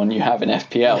has someone you have in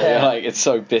FPL, Yeah. you're like, it's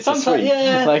so bittersweet.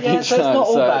 Sometimes, like, so it's not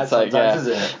all bad sometimes,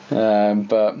 is it?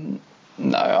 But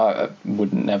no, I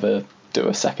wouldn't never do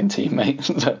a second teammate.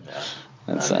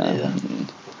 That's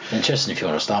Interesting if you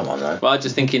want to start one, though. Well, I'm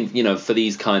just thinking, for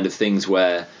these kind of things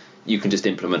where you can just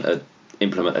implement a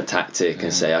tactic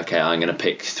and say, okay, I'm going to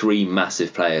pick 3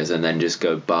 massive players and then just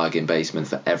go bargain basement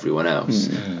for everyone else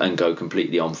and go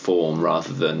completely on form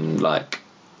rather than like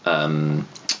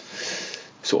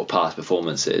sort of past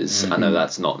performances. I know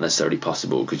that's not necessarily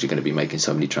possible because you're going to be making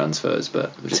so many transfers,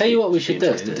 but Tell you what we should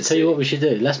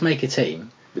do. Let's make a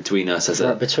team between us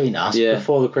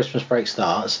before the Christmas break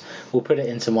starts. We'll put it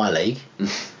into my league.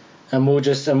 And we'll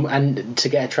just and to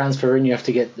get a transfer in, you have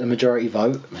to get a majority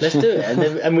vote. Let's do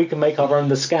it, and we can make our own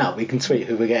The Scout. We can tweet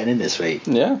who we're getting in this week.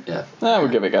 Yeah. We'll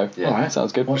give it a go. Yeah. All right,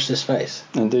 sounds good. Watch this space.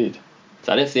 Indeed. Is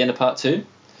that it for the end of part 2?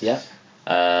 Yeah.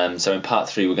 So in part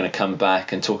 3, we're going to come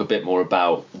back and talk a bit more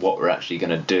about what we're actually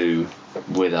going to do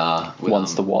with our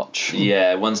ones to watch.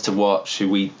 Yeah, ones to watch who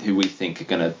we think are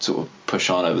going to sort of push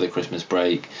on over the Christmas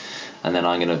break, and then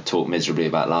I'm going to talk miserably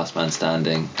about Last Man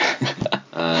Standing.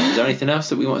 Is there anything else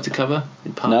that we wanted to cover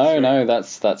in part 3? No,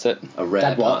 that's it. A rare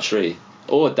Dad part Watch. 3.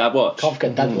 Or Dad Watch. Can't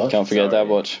forget Dad Watch. Can't forget Sorry. Dad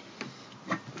Watch.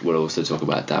 We'll also talk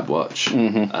about Dad Watch.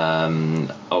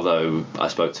 Although I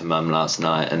spoke to Mum last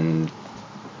night and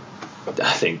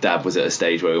I think Dad was at a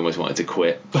stage where he almost wanted to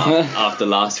quit after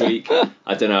last week.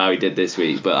 I don't know how he did this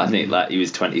week, but I think like he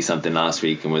was 20 something last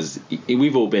week and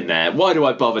we've all been there. Why do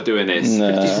I bother doing this?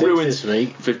 No. He's ruined this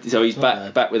week. 50, so he's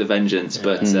back with a vengeance.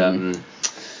 But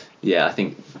I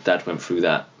think Dad went through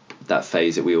that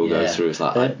phase that we all go through. It's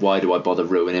like, why do I bother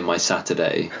ruining my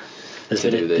Saturday?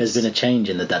 There's been a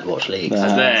change in the Dad Watch League.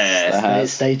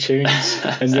 Stay tuned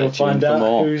and you'll find out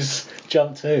more. who's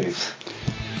jumped who.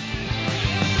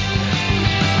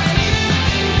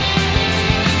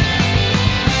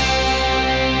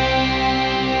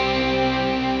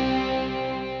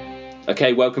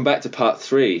 Okay, welcome back to part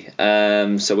 3.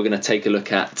 So we're going to take a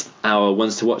look at our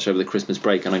ones to watch over the Christmas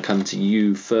break, and I come to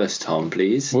you first, Tom,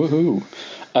 please. Woohoo!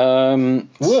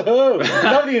 Woohoo!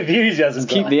 Lovely enthusiasm.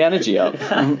 Keep the energy up.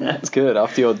 That's good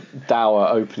after your dour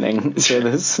opening. So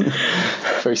this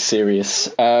very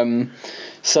serious.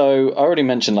 So I already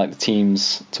mentioned like the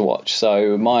teams to watch.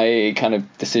 So my kind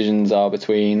of decisions are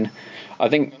between. I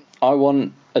think I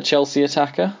want a Chelsea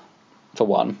attacker for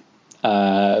one.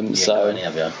 Got any,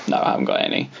 have you? No, I haven't got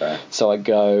any. Fair. So I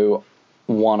go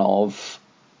one of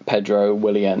Pedro,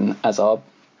 Willian, Hazard.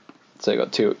 So you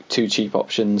got two cheap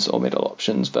options or middle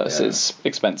options versus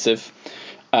expensive.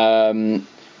 So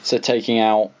taking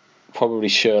out probably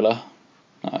Schürrle.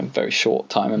 Very short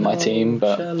time in my team,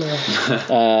 but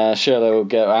Schürrle will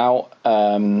go out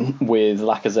with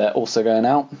Lacazette also going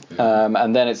out,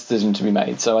 and then it's a decision to be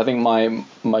made. So I think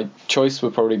my choice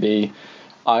would probably be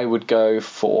I would go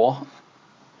for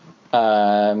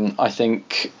I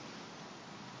think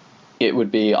it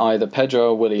would be either Pedro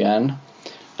or Willian,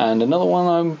 and another one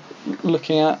I'm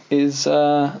looking at is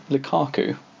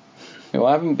Lukaku, who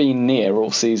I haven't been near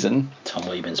all season. Tom,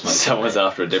 what you been smoking? Someone's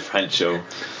after a differential.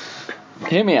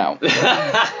 Hear me out.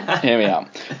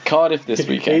 Cardiff this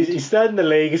weekend. He's third in the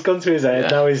league. He's gone to his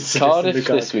head. Now he's Cardiff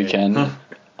this weekend.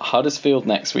 Huddersfield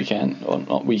next weekend, or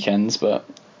not weekends, but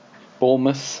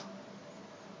Bournemouth,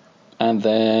 and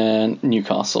then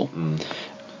Newcastle.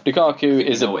 Lukaku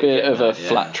is a bit of a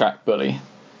flat track bully.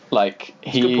 Like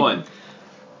Good point.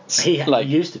 He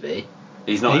used to be.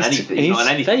 He's not anything. He's not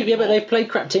anything. But they've played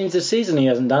crap teams this season. He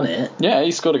hasn't done it. Yeah, he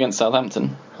scored against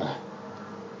Southampton.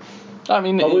 I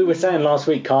mean, we were saying last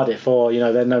week Cardiff,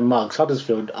 they're no mugs.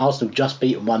 Huddersfield, Arsenal just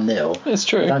beat them 1-0. It's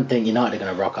true. I don't think United are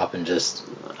going to rock up and just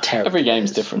tear. Every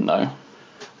game's different though.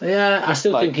 Yeah, I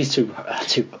still think he's too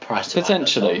priced.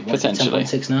 Potentially.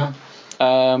 10.6 now.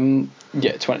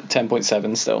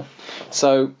 10.7 still.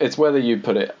 So it's whether you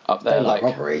put it up there like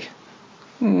robbery.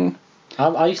 I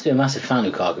used to be a massive fan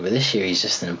of Lukaku, but this year he's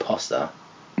just an imposter.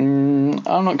 I'm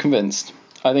not convinced.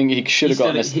 I think he should have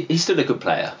gotten. He's still a good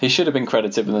player. He should have been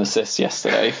credited with an assist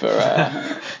yesterday for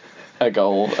a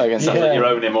goal against. Sounds like you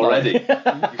own him already.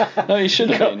 No, he should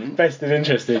have been. Vested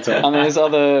interest in it. I mean, his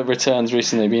other returns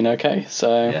recently been okay.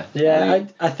 So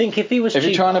I think if he was. If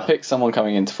you're trying to pick someone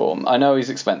coming into form, I know he's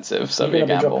expensive, so it'd be a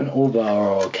gamble. You're dropping Alba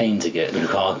or Kane to get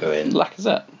Lukaku in.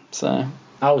 Lacazette. So.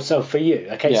 Oh, so for you,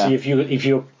 okay. Yeah. So if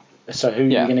you're So who are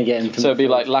you going to get in? So it'd be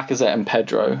like Lacazette and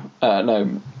Pedro.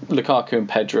 No, Lukaku and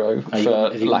Pedro for have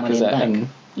you got money in the Lacazette bank?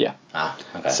 and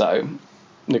Okay. So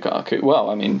Lukaku. Well,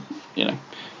 I mean,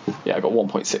 I got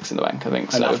 1.6 in the bank, I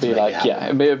think. So Enough it'd be to make like, it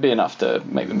happen. it'd be enough to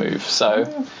make the move.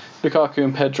 So Lukaku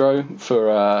and Pedro for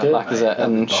Lacazette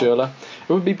and Schürrle.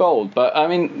 It would be bold, but I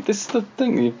mean, this is the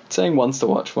thing. You're saying ones to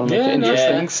watch. Want to make it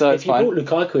interesting, so it's fine. If you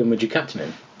brought Lukaku in, would you captain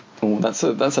him? Oh,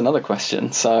 that's another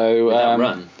question. So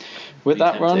With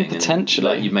that run, potentially,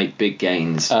 like you make big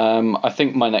gains. I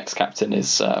think my next captain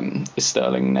is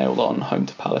Sterling, nailed on, home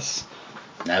to Palace.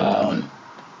 Nailed on.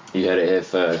 You heard it here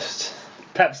first.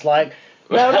 Pep's like,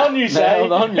 nailed on, you say.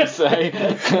 Nailed on, you say.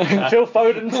 Phil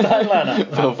Foden, starting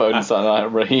lineup. Phil Foden starting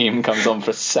lineup. Raheem comes on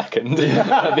for a second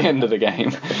at the end of the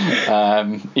game,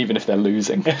 even if they're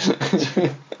losing.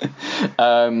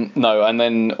 No, and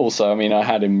then also, I mean, I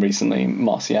had him recently,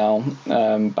 Martial,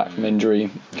 back from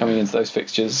injury, coming into those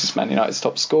fixtures, Man United's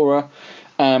top scorer.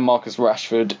 And Marcus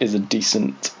Rashford is a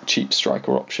decent, cheap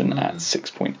striker option at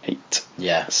 6.8.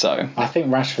 Yeah. So I think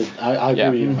Rashford, I agree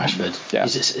with you on Rashford. Yeah.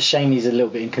 It's a shame he's a little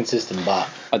bit inconsistent, but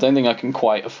I don't think I can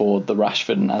quite afford the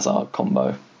Rashford and Hazard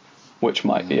combo, which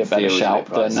might be a better Feels shout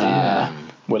a bit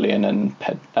than Willian and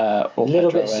a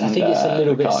little Pedro bit. and, I think it's a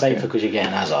little bit Lukaku. safer because you're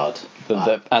getting Hazard.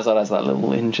 The Hazard has that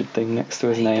little injured thing next to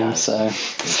his name, does. so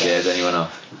Scares anyone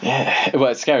off? yeah.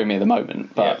 Well, it's scaring me at the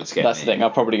moment, but it's scaring that's the me. thing.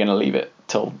 I'm probably going to leave it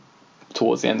till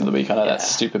towards the end of the week. I know that's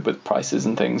Yeah. stupid with prices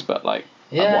and things, but like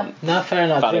I Yeah, want no, fair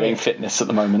enough. valuing fitness at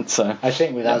the moment. So I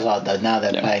think with Hazard though, now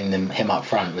they're playing him up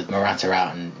front with Morata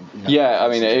out and. yeah, I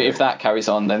mean, if that carries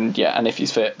on, then yeah, and if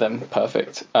he's fit, then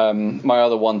perfect. My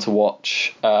other one to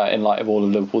watch, in light of all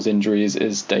of Liverpool's injuries,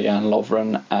 is Dejan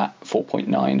Lovren at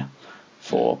 4.9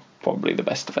 for probably the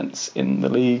best defence in the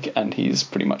league, and he's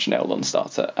pretty much nailed on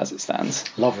starter as it stands.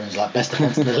 Lovren's like best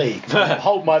defence in the league.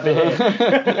 Hold my beer.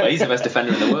 Well, he's the best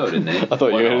defender in the world, isn't he? I thought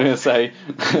you were going to say,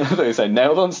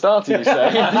 nailed on starter. You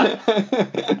say.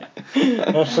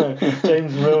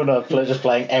 James Milner just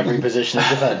playing every position of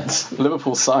defence.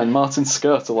 Liverpool signed Martin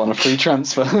Skirtle on a free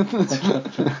transfer.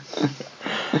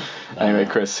 Anyway,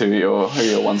 Chris, who are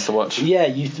your ones to watch? Yeah,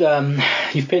 you've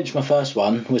pinched my first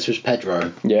one, which was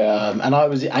Pedro. Yeah. And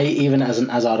I even as an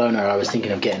Hazard owner, I was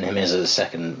thinking of getting him as a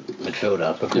second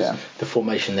midfielder because the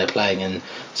formation they're playing and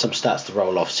some stats to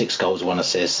roll off: 6 goals, 1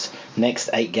 assist. Next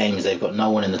 8 games, they've got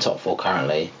no one in the top 4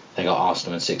 currently. They got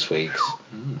Arsenal in 6 weeks.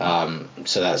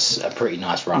 So that's a pretty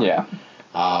nice run. Yeah.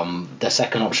 The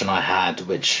second option I had,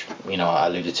 which I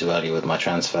alluded to earlier with my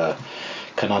transfer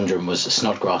conundrum, was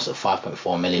Snodgrass at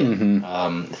 5.4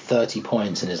 million. 30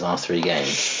 points in his last 3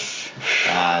 games,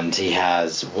 and he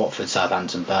has Watford,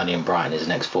 Southampton, Burnley and Brighton his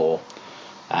next 4,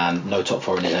 and no top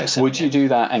 4 in his next 7 Would you games. do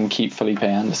that and keep Felipe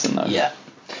Anderson though? Yeah.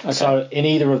 Okay. So in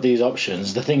either of these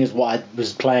options, the thing is, what I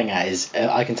was playing at is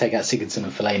I can take out Sigurdsson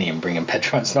and Fellaini and bring in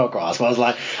Pedro and Snodgrass. But I was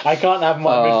like, I can't have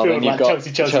my midfield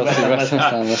like Chelsea,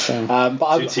 West Ham.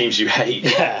 But 2 teams you hate.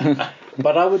 Yeah.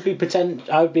 But I would be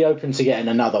open to getting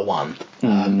another one,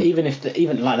 even if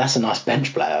that's a nice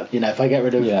bench player. If I get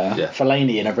rid of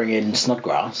Fellaini and I bring in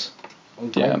Snodgrass,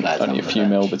 great players only a off the few bench.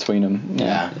 mil between them.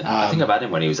 Yeah, I think I've had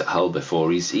him when he was at Hull before.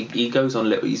 He goes on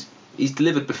little. He's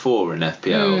delivered before in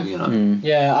FPL.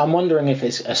 Yeah, I'm wondering if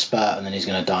it's a spurt and then he's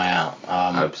going to die out.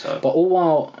 I hope so. But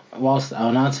whilst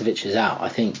Arnautovic is out, I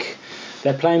think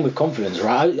they're playing with confidence,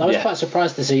 right? I was quite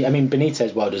surprised to see. I mean,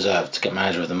 Benitez well deserved to get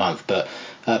manager of the month, but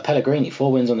Pellegrini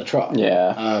 4 wins on the trot.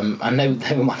 Yeah. And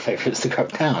they were my favourites to go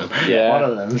down. Yeah. One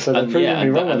of them. So they're proving me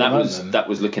wrong. And that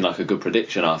was looking like a good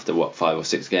prediction after 5 or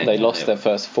 6 games. They lost their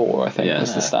first 4, I think,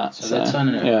 was the stats. So they're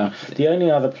turning it around. The only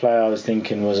other player I was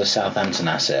thinking was a Southampton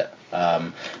asset.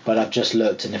 But I've just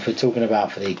looked, and if we're talking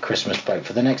about for the Christmas break,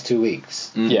 for the next 2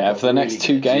 weeks. Yeah, for the next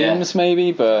 2 games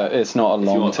maybe, but it's not a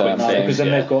long term No, thing. because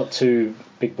then they've got 2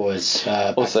 big boys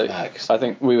back Also, to back. I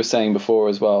think we were saying before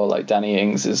as well, like Danny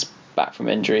Ings is back from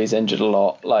injury, he's injured a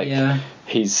lot.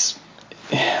 He's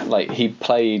he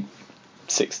played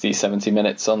 60-70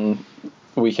 minutes on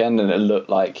the weekend, and it looked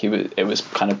like it was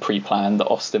kind of pre-planned that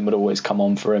Austin would always come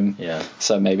on for him. Yeah.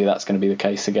 So maybe that's going to be the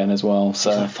case again as well.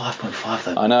 So he's like 5.5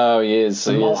 though. I know he is.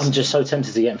 I'm just so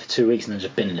tempted to get him for 2 weeks and then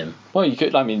just bin him. Well, you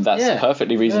could. I mean, that's a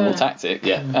perfectly reasonable tactic.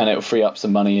 Yeah. And it'll free up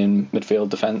some money in midfield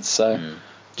defence. So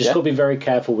Just got to be very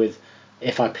careful with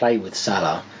if I play with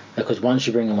Salah. Because once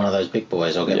you bring in one of those big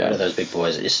boys or get rid of those big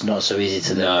boys, it's not so easy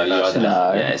to No,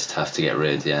 then. it's tough to get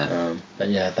rid. Yeah. But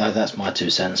yeah, that's my 2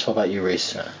 cents. What about you,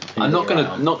 Reece? I'm not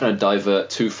gonna divert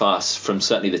too fast from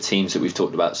certainly the teams that we've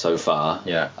talked about so far.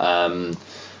 Yeah.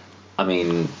 I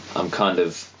mean, I'm kind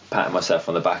of patting myself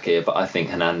on the back here, but I think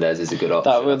Hernandez is a good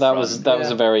option. that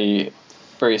was a very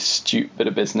very astute bit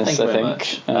of business. Thank you I very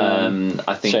think. much.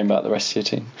 I think Shame about the rest of your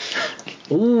team.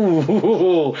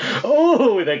 Ooh,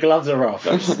 the gloves are off.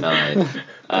 Nice.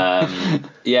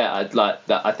 Yeah, I'd like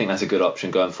that. I think that's a good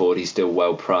option going forward. He's still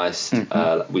well priced.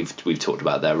 We've talked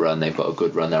about their run. They've got a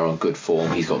good run. They're on good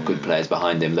form. He's got good players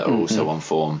behind him that are also on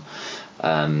form.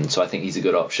 So I think he's a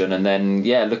good option. And then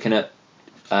looking at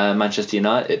Manchester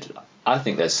United, I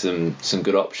think there's some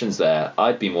good options there.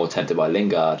 I'd be more tempted by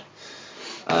Lingard.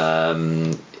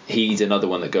 He's another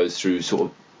one that goes through sort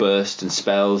of bursts and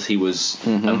spells. He was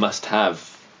a must-have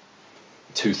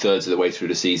 2/3 of the way through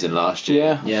the season last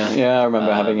year. Yeah. I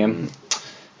remember having him.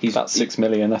 He's about 6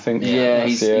 million, I think. Yeah,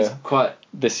 he's quite.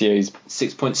 This year he's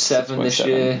 6.7 this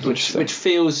year, which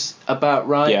feels about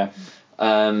right.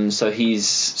 Yeah. So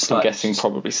he's. I'm guessing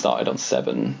probably started on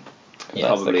 7. Yeah,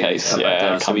 probably the case.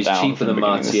 So he's cheaper than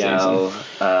Martial,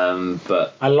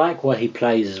 but I like where he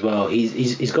plays as well.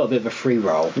 He's got a bit of a free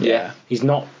role. Yeah, he's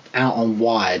not out on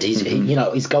wide. He's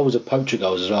his goals are poacher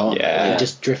goals as well. Yeah, he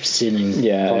just drifts in and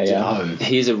pops it home.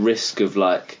 He's a risk of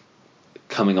like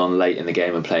coming on late in the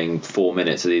game and playing 4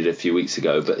 minutes as he did a few weeks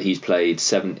ago, but he's played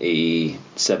 70,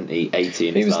 80 in his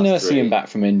He was last nursing 3. him back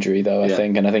from injury though, I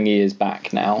think, and I think he is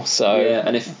back now. So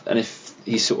and if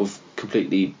he's sort of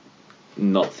completely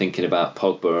not thinking about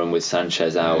Pogba and with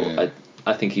Sanchez out,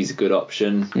 I think he's a good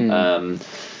option.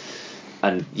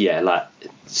 And like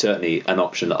certainly an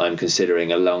option that I'm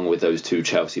considering along with those 2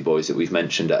 Chelsea boys that we've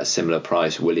mentioned at a similar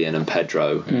price, Willian and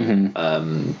Pedro.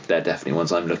 They're definitely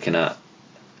ones I'm looking at,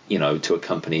 to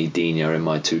accompany Digne in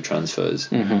my 2 transfers.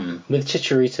 With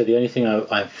Chicharito, the only thing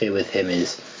I fear with him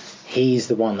is he's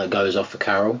the one that goes off for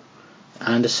Carroll.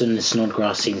 Anderson and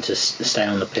Snodgrass seem to stay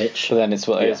on the pitch. But then it's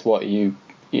what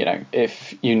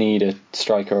if you need a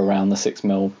striker around the 6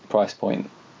 mil price point,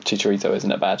 Chicharito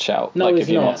isn't a bad shout. No, if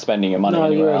you're not spending your money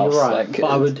anywhere else. You're right. But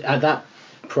I would, at that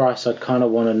price, I'd kind of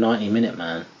want a 90-minute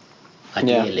man.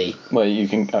 Ideally. Yeah. Well, you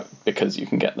can because you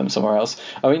can get them somewhere else.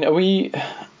 I mean, are we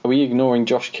ignoring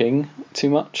Josh King too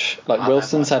much? Like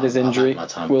Wilson's had his injury.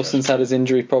 Wilson's had his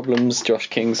injury problems. Josh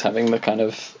King's having the kind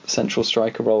of central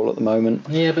striker role at the moment.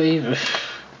 Yeah, but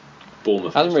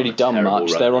Bournemouth hasn't really done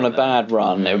much. They're on a bad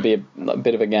run. It would be a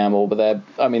bit of a gamble, but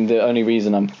the only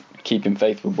reason I'm keeping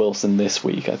faith with Wilson this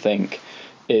week, I think,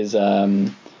 is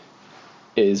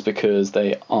because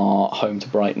they are home to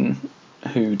Brighton,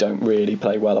 who don't really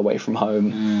play well away from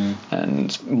home,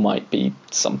 and might be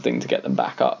something to get them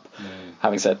back up.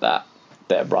 Having said that,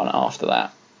 their run after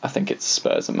that, I think it's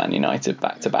Spurs and Man United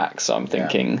back to back. So I'm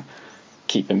thinking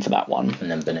keep him for that one,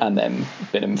 and then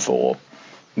bin him for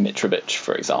Mitrovic,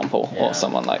 for example, or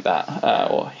someone like that,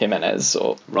 or Jimenez,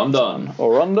 or Rondon.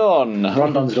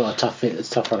 Rondon's got a tough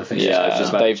run of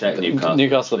fixtures. Yeah,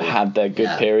 Newcastle have had their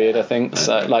good period, I think.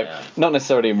 So, not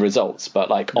necessarily in results,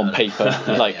 but on paper,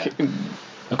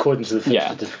 according to the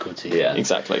fixture difficulty. Yeah,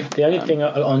 exactly. The only thing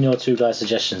on your 2 guys'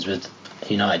 suggestions with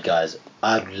United guys,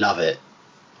 I'd love it.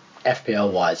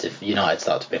 FPL wise, if United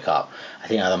start to pick up, I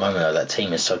think at the moment though, that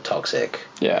team is so toxic.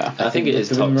 Yeah, I think it is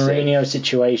the toxic. Mourinho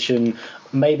situation.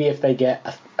 Maybe if they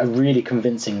get a really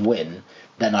convincing win,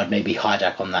 then I'd maybe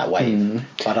hijack on that wave.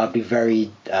 But I'd be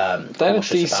very. They had a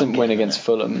decent win against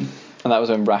Fulham, and that was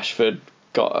when Rashford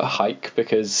got a hike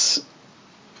because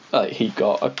he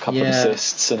got a couple of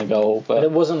assists and a goal. But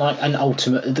it wasn't like an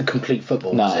the complete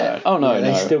football. No, was it? oh no,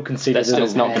 They still conceded. They're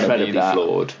still not incredibly that.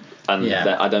 flawed, and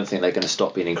I don't think they're going to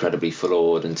stop being incredibly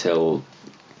flawed until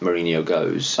Mourinho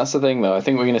goes. That's the thing, though. I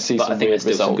think we're going to see some weird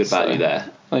results. Some good value there.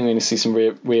 I think we're going to see some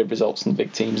weird results in the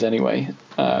big teams anyway.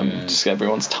 Just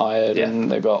everyone's tired,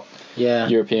 and they've got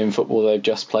European football they've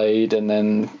just played, and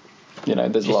then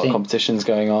there's a lot of competitions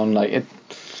going on.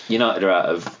 United are out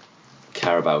of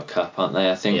Carabao Cup, aren't they?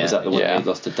 I think was that the one they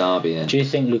lost to Derby in. Do you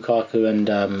think Lukaku and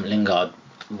Lingard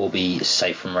will be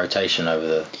safe from rotation over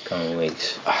the coming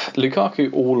weeks?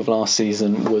 Lukaku all of last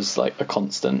season was a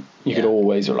constant. You could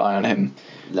always rely on him.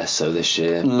 Less so this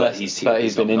year, but he's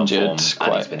been injured. And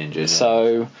he's been injured.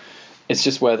 So it's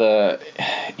just whether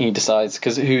he decides,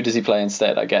 because who does he play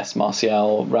instead? I guess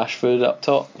Martial, Rashford up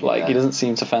top. He doesn't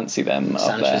seem to fancy them up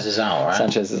there. Sanchez is out, right?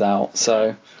 Sanchez is out,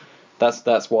 so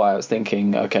that's why I was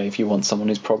thinking, okay, if you want someone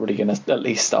who's probably going to at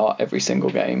least start every single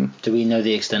game. Do we know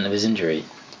the extent of his injury?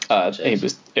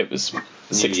 It was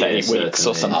 6 to 8 weeks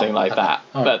or something like that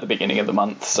at the beginning of the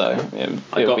month, so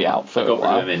it'll be out for a while. I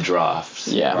got rid of him in drafts,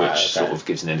 which sort of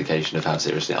gives an indication of how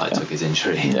seriously I took his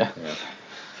injury.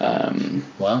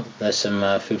 Well, there's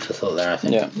some food for thought there, I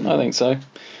think. Yeah, I think so.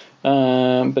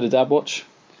 Bit of Dad Watch.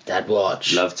 Dad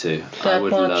Watch. Love to. Dad I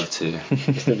would watch. love to.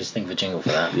 Still just think of a jingle for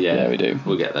that. Yeah, we do.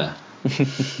 We'll get there.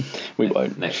 We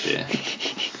won't. Next year.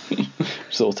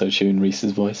 Just just auto-tune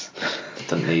Reese's voice.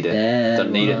 Don't need it. Yeah,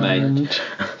 Don't need it, mate.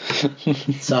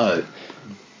 So,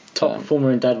 top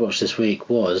performer in Dad Watch this week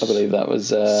was... I believe that was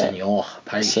Senor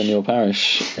Parish. Senor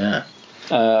Parish. Yeah.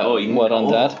 Well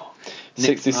done, Dad.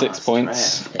 66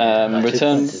 points.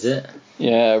 Returned. Is it?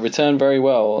 Yeah, returned very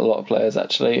well. A lot of players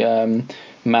actually.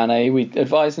 Mane, we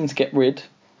advised him to get rid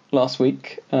last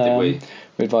week. Did we?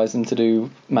 We advised him to do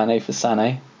Mane for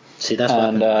Sané. See, that's what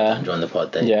happened when I don't join the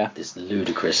pod. This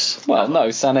ludicrous... Well, no,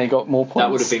 Sané got more points. That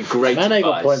would have been great Mane advice.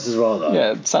 got points as well, though.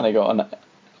 Yeah, Sané got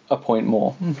a point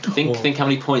more. Think how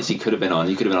many points he could have been on.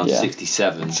 He could have been on Yeah.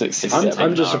 67. 67.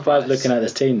 I'm just surprised looking at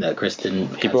this team that Chris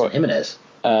didn't captain Jimenez.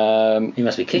 He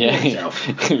must be kicking himself.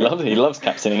 he loves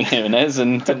captaining Jimenez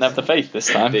and didn't have the faith this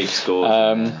time. Big score.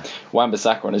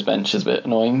 Wan-Bissaka on his bench is a bit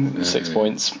annoying. 6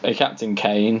 points. He captained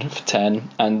Kane for 10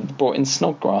 and brought in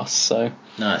Snodgrass. So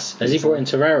nice. Has he brought in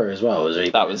Torreira as well?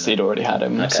 he'd already had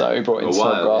him. Okay. So he brought in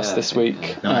Snodgrass this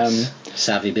week. Nice.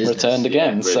 Savvy business. Returned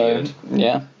again. Really good.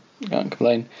 Yeah, can't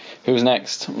complain. Who's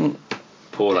next?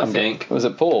 Paul, I think. Was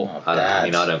it Paul? I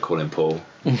don't call him Paul.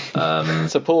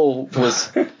 So Paul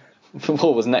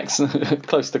was next,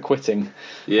 close to quitting.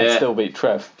 Yeah. And still beat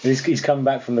Trev. He's come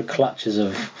back from the clutches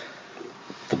of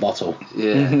the bottle.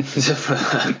 Yeah.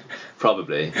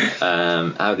 Probably.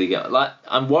 How did he get?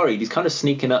 I'm worried. He's kind of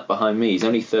sneaking up behind me. He's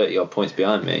only 30 odd points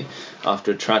behind me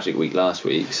after a tragic week last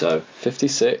week. So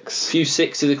 56. few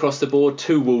sixes across the board.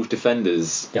 2 Wolves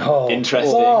defenders. Oh,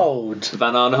 interesting. Bold.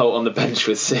 Van Arnholt on the bench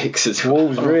with 6 as well.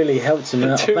 Wolves really helped him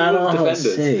out. 2 Van Wolves Arnholt's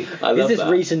defenders. sick. I Is love this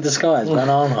that. Reece in disguise? Van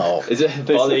Arnholt. Is it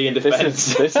volley in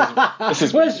defence? This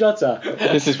is Where's Jota?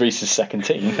 this is Reese's second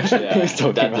team. Yeah, He was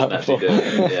talking Dad about doesn't actually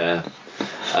before. do it. Yeah.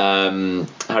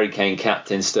 Harry Kane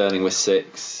captain, Sterling with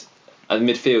 6. And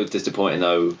midfield disappointing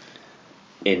though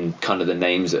in kind of the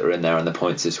names that are in there and the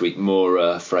points this week.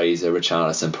 Moura, Fraser,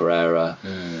 Richarlison, Pereira.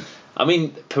 I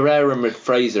mean, Pereira and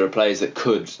Fraser are players that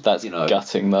could. That's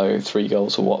gutting though. 3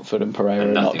 goals for Watford and Pereira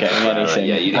And not nothing getting for Pereira, anything.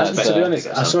 yeah, you'd expect To be to honest,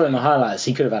 get I saw it in the highlights.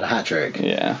 He could have had a hat trick.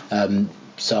 Yeah.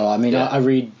 So I mean, Yeah. I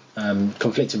read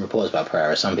conflicting reports about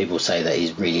Pereira. Some people say that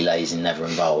he's really lazy, never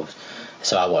involved.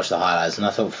 So I watched the highlights and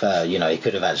I thought, fair, he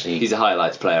could have actually. He's a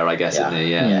highlights player, I guess, isn't he?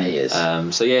 Yeah. Yeah, he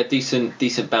is. So yeah,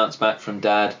 decent bounce back from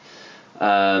Dad.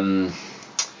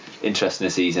 Interesting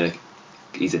to see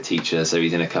he's a teacher, so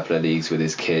he's in a couple of leagues with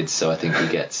his kids. So I think he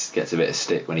gets a bit of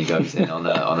stick when he goes in on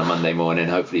a Monday morning.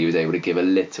 Hopefully he was able to give a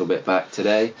little bit back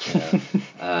today.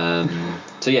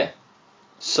 So yeah,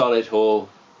 solid haul.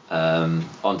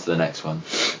 On to the next one.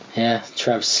 Yeah,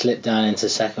 Trev slipped down into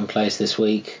second place this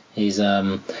week. He's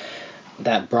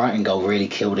that Brighton goal really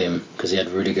killed him because he had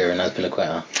Rudiger and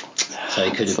Azpilicueta. So he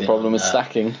could have That's the been problem on, with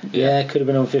stacking. Yeah, could have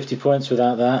been on 50 points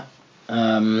without that.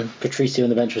 Patricio on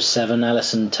the bench was 7.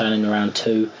 Alisson turning around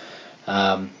 2.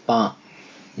 But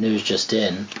news just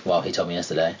in. Well, he told me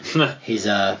yesterday. He's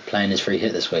playing his free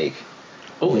hit this week.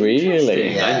 Oh, Really?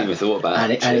 interesting. Yeah. I hadn't even thought about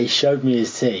it. And he showed me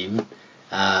his team.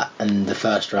 And the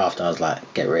first draft I was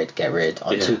like, get rid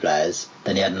on 2 players.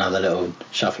 Then he had another little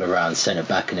shuffle around, sent it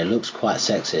back, and it looks quite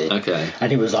sexy. Okay.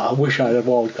 And he was like, I wish I had a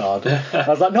wild card. I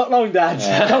was like, not long, Dad.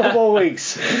 A couple more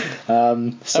weeks.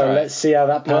 So right. let's see how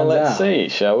that pans Well, let's out. see,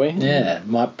 shall we? Yeah,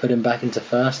 might put him back into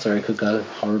first, or it could go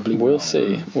horribly We'll wrong.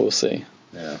 see. We'll see.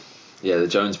 Yeah. Yeah, the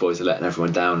Jones boys are letting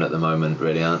everyone down at the moment,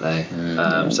 really, aren't they?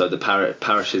 So the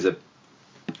Parishes are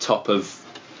top of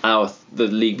the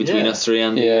league between us 3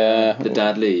 and the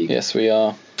Dad League. Yes, we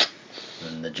are.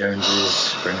 And the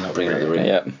Joneses bringing up the Bringing up the rear. rear.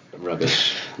 Yep.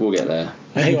 Rubbish. We'll get there.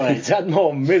 Anyway, it's had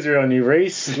more misery on you,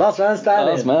 Reece. Last man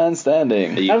standing. Last man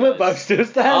standing. You And we're guys- both still Oh,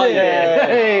 standing. yeah.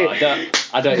 Hey.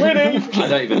 I don't Winning. I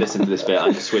don't even listen to this bit.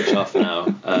 I just switch off now.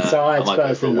 So I had might go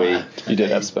Spurs for a in wee. there. You did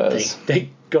have Spurs. They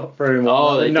got through in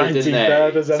Oh, they did, 93rd didn't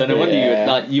or they? something. So no wonder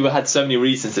Yeah. you had so many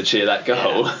reasons to cheer that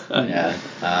goal. Yeah.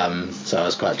 So I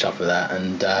was quite chuffed with that.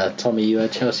 And Tommy, you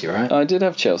had Chelsea, right? I did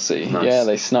have Chelsea. Nice. Yeah,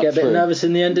 they snuck Get a bit through. nervous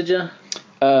in the end, did you?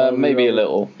 Maybe a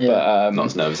little, Yeah. but Not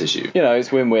as nervous as you.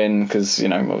 it's win-win because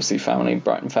obviously family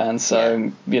Brighton fans.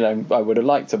 So I would have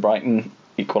liked a Brighton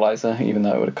equaliser, even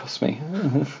though it would have cost me.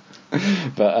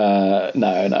 But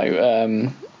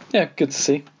no. Yeah, good to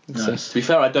see. Nice. To be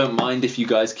fair, I don't mind if you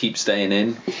guys keep staying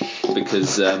in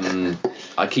because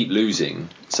I keep losing.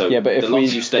 So Yeah, but the longer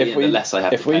you stay in, the less I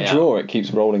have to If we pay draw, out. it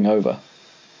keeps rolling over.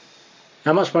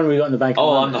 How much money we got in the bank? at the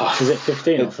Oh, moment? I'm not- Is it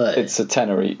 15 or 30? It's a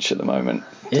tenner each at the moment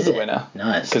to Is the it? winner.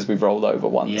 Nice. Because we've rolled over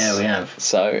once. Yeah, we have.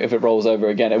 So if it rolls over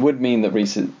again, it would mean that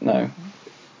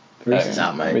Reece is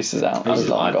out, mate. Reece is out. Reece He's is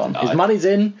long out. gone. His money's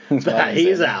in, but money's he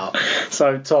is in. out.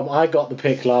 So Tom, I got the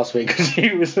pick last week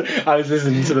because I was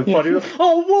listening to the pod. He was like,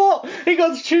 oh what? He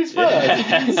got to choose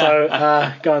first. So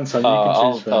go on, Tom. You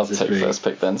can choose first. I'll this take week. first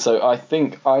pick then. So I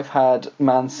think I've had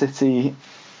Man City,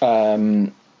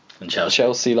 And Chelsea.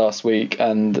 Chelsea last week,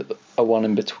 and a one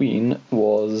in between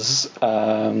was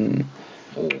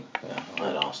Oh, yeah, I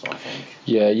had Arsenal, I think.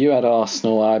 yeah, you had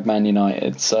Arsenal, I had Man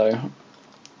United. So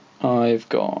I've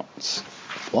got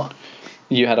What?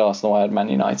 you had Arsenal, I had Man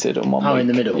United on one Oh, week. in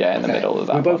the middle. Yeah, in the Okay. middle of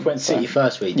that. We both one, went City so.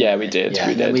 first week. Yeah, didn't we did, Yeah,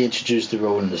 we and then did. we introduced the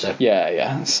rule in the second.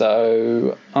 Yeah.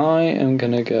 So I am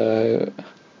gonna go.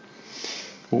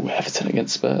 Ooh, Everton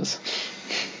against Spurs.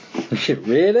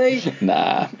 Really?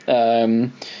 Nah.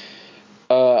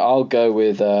 I'll go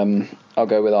with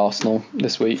Arsenal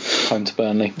this week, home to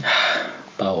Burnley.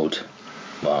 Bold.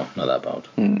 Well, not that bold.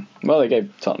 Well, they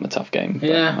gave Tottenham a tough game. But,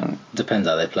 Yeah. Depends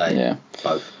how they play. Yeah.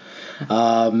 Both.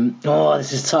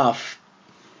 This is tough.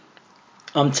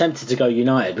 I'm tempted to go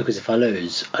United because if I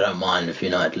lose, I don't mind if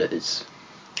United lose.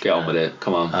 Get on with it.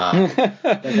 Come on.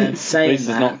 But then saying Reece has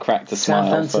that, not cracked a smile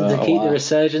Southampton for to a keep while. the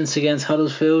resurgence against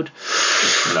Huddersfield.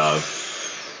 No.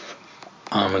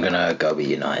 I'm gonna go with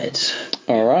United.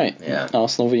 All right. Yeah.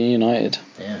 Arsenal v United.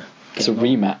 Yeah. It's a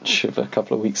rematch of a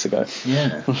couple of weeks ago.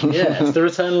 Yeah. Yeah. It's the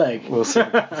return leg. We'll see.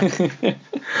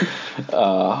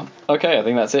 Okay, I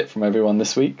think that's it from everyone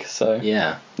this week. So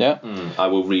Yeah. yeah. I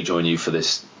will rejoin you for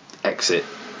this exit.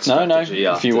 No. strategy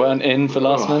If you after- weren't in for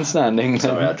Last Man Standing, then-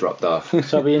 Sorry, I dropped off. So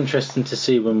it'll be interesting to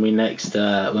see when we're next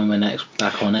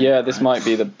back on it. Yeah, this right? might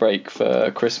be the break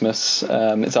for Christmas.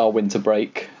 It's our winter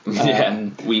break. Yeah,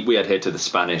 we adhere to the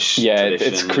Spanish. Yeah,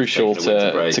 tradition it's of crucial taking a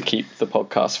winter break. to keep the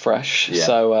podcast fresh. Yeah.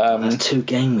 So That's 2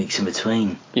 game weeks in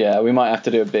between. yeah, we might have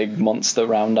to do a big monster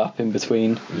roundup in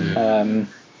between.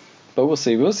 But we'll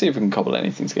see. We'll see if we can cobble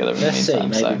anything together in Let's the see.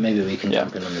 meantime. Maybe we can yeah.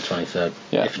 jump in on the 23rd.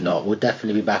 Yeah. If not, we'll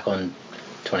definitely be back on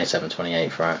 27th,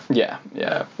 28th, right?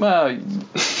 Yeah. Well,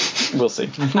 we'll see.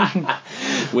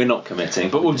 We're not committing,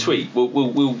 but we'll tweet.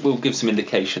 We'll give some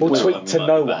indication. We'll tweet when we to might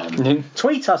no be back. one.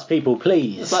 Tweet us, people,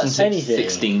 please. About Anything.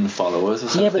 16 followers or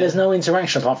something. Yeah, but there's no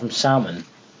interaction apart from Salmon.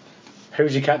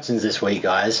 Who's your captains this week,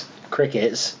 guys?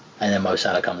 Crickets, and then Mo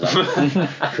Salah comes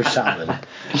up for Salmon.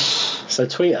 So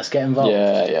tweet us, get involved.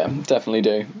 Yeah, definitely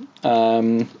do.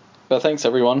 But thanks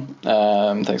everyone.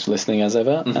 Thanks for listening as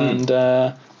ever, and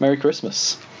Merry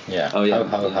Christmas. Yeah. Oh yeah.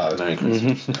 Ho, ho, ho. Merry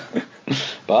Christmas.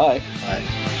 Bye.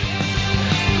 Bye.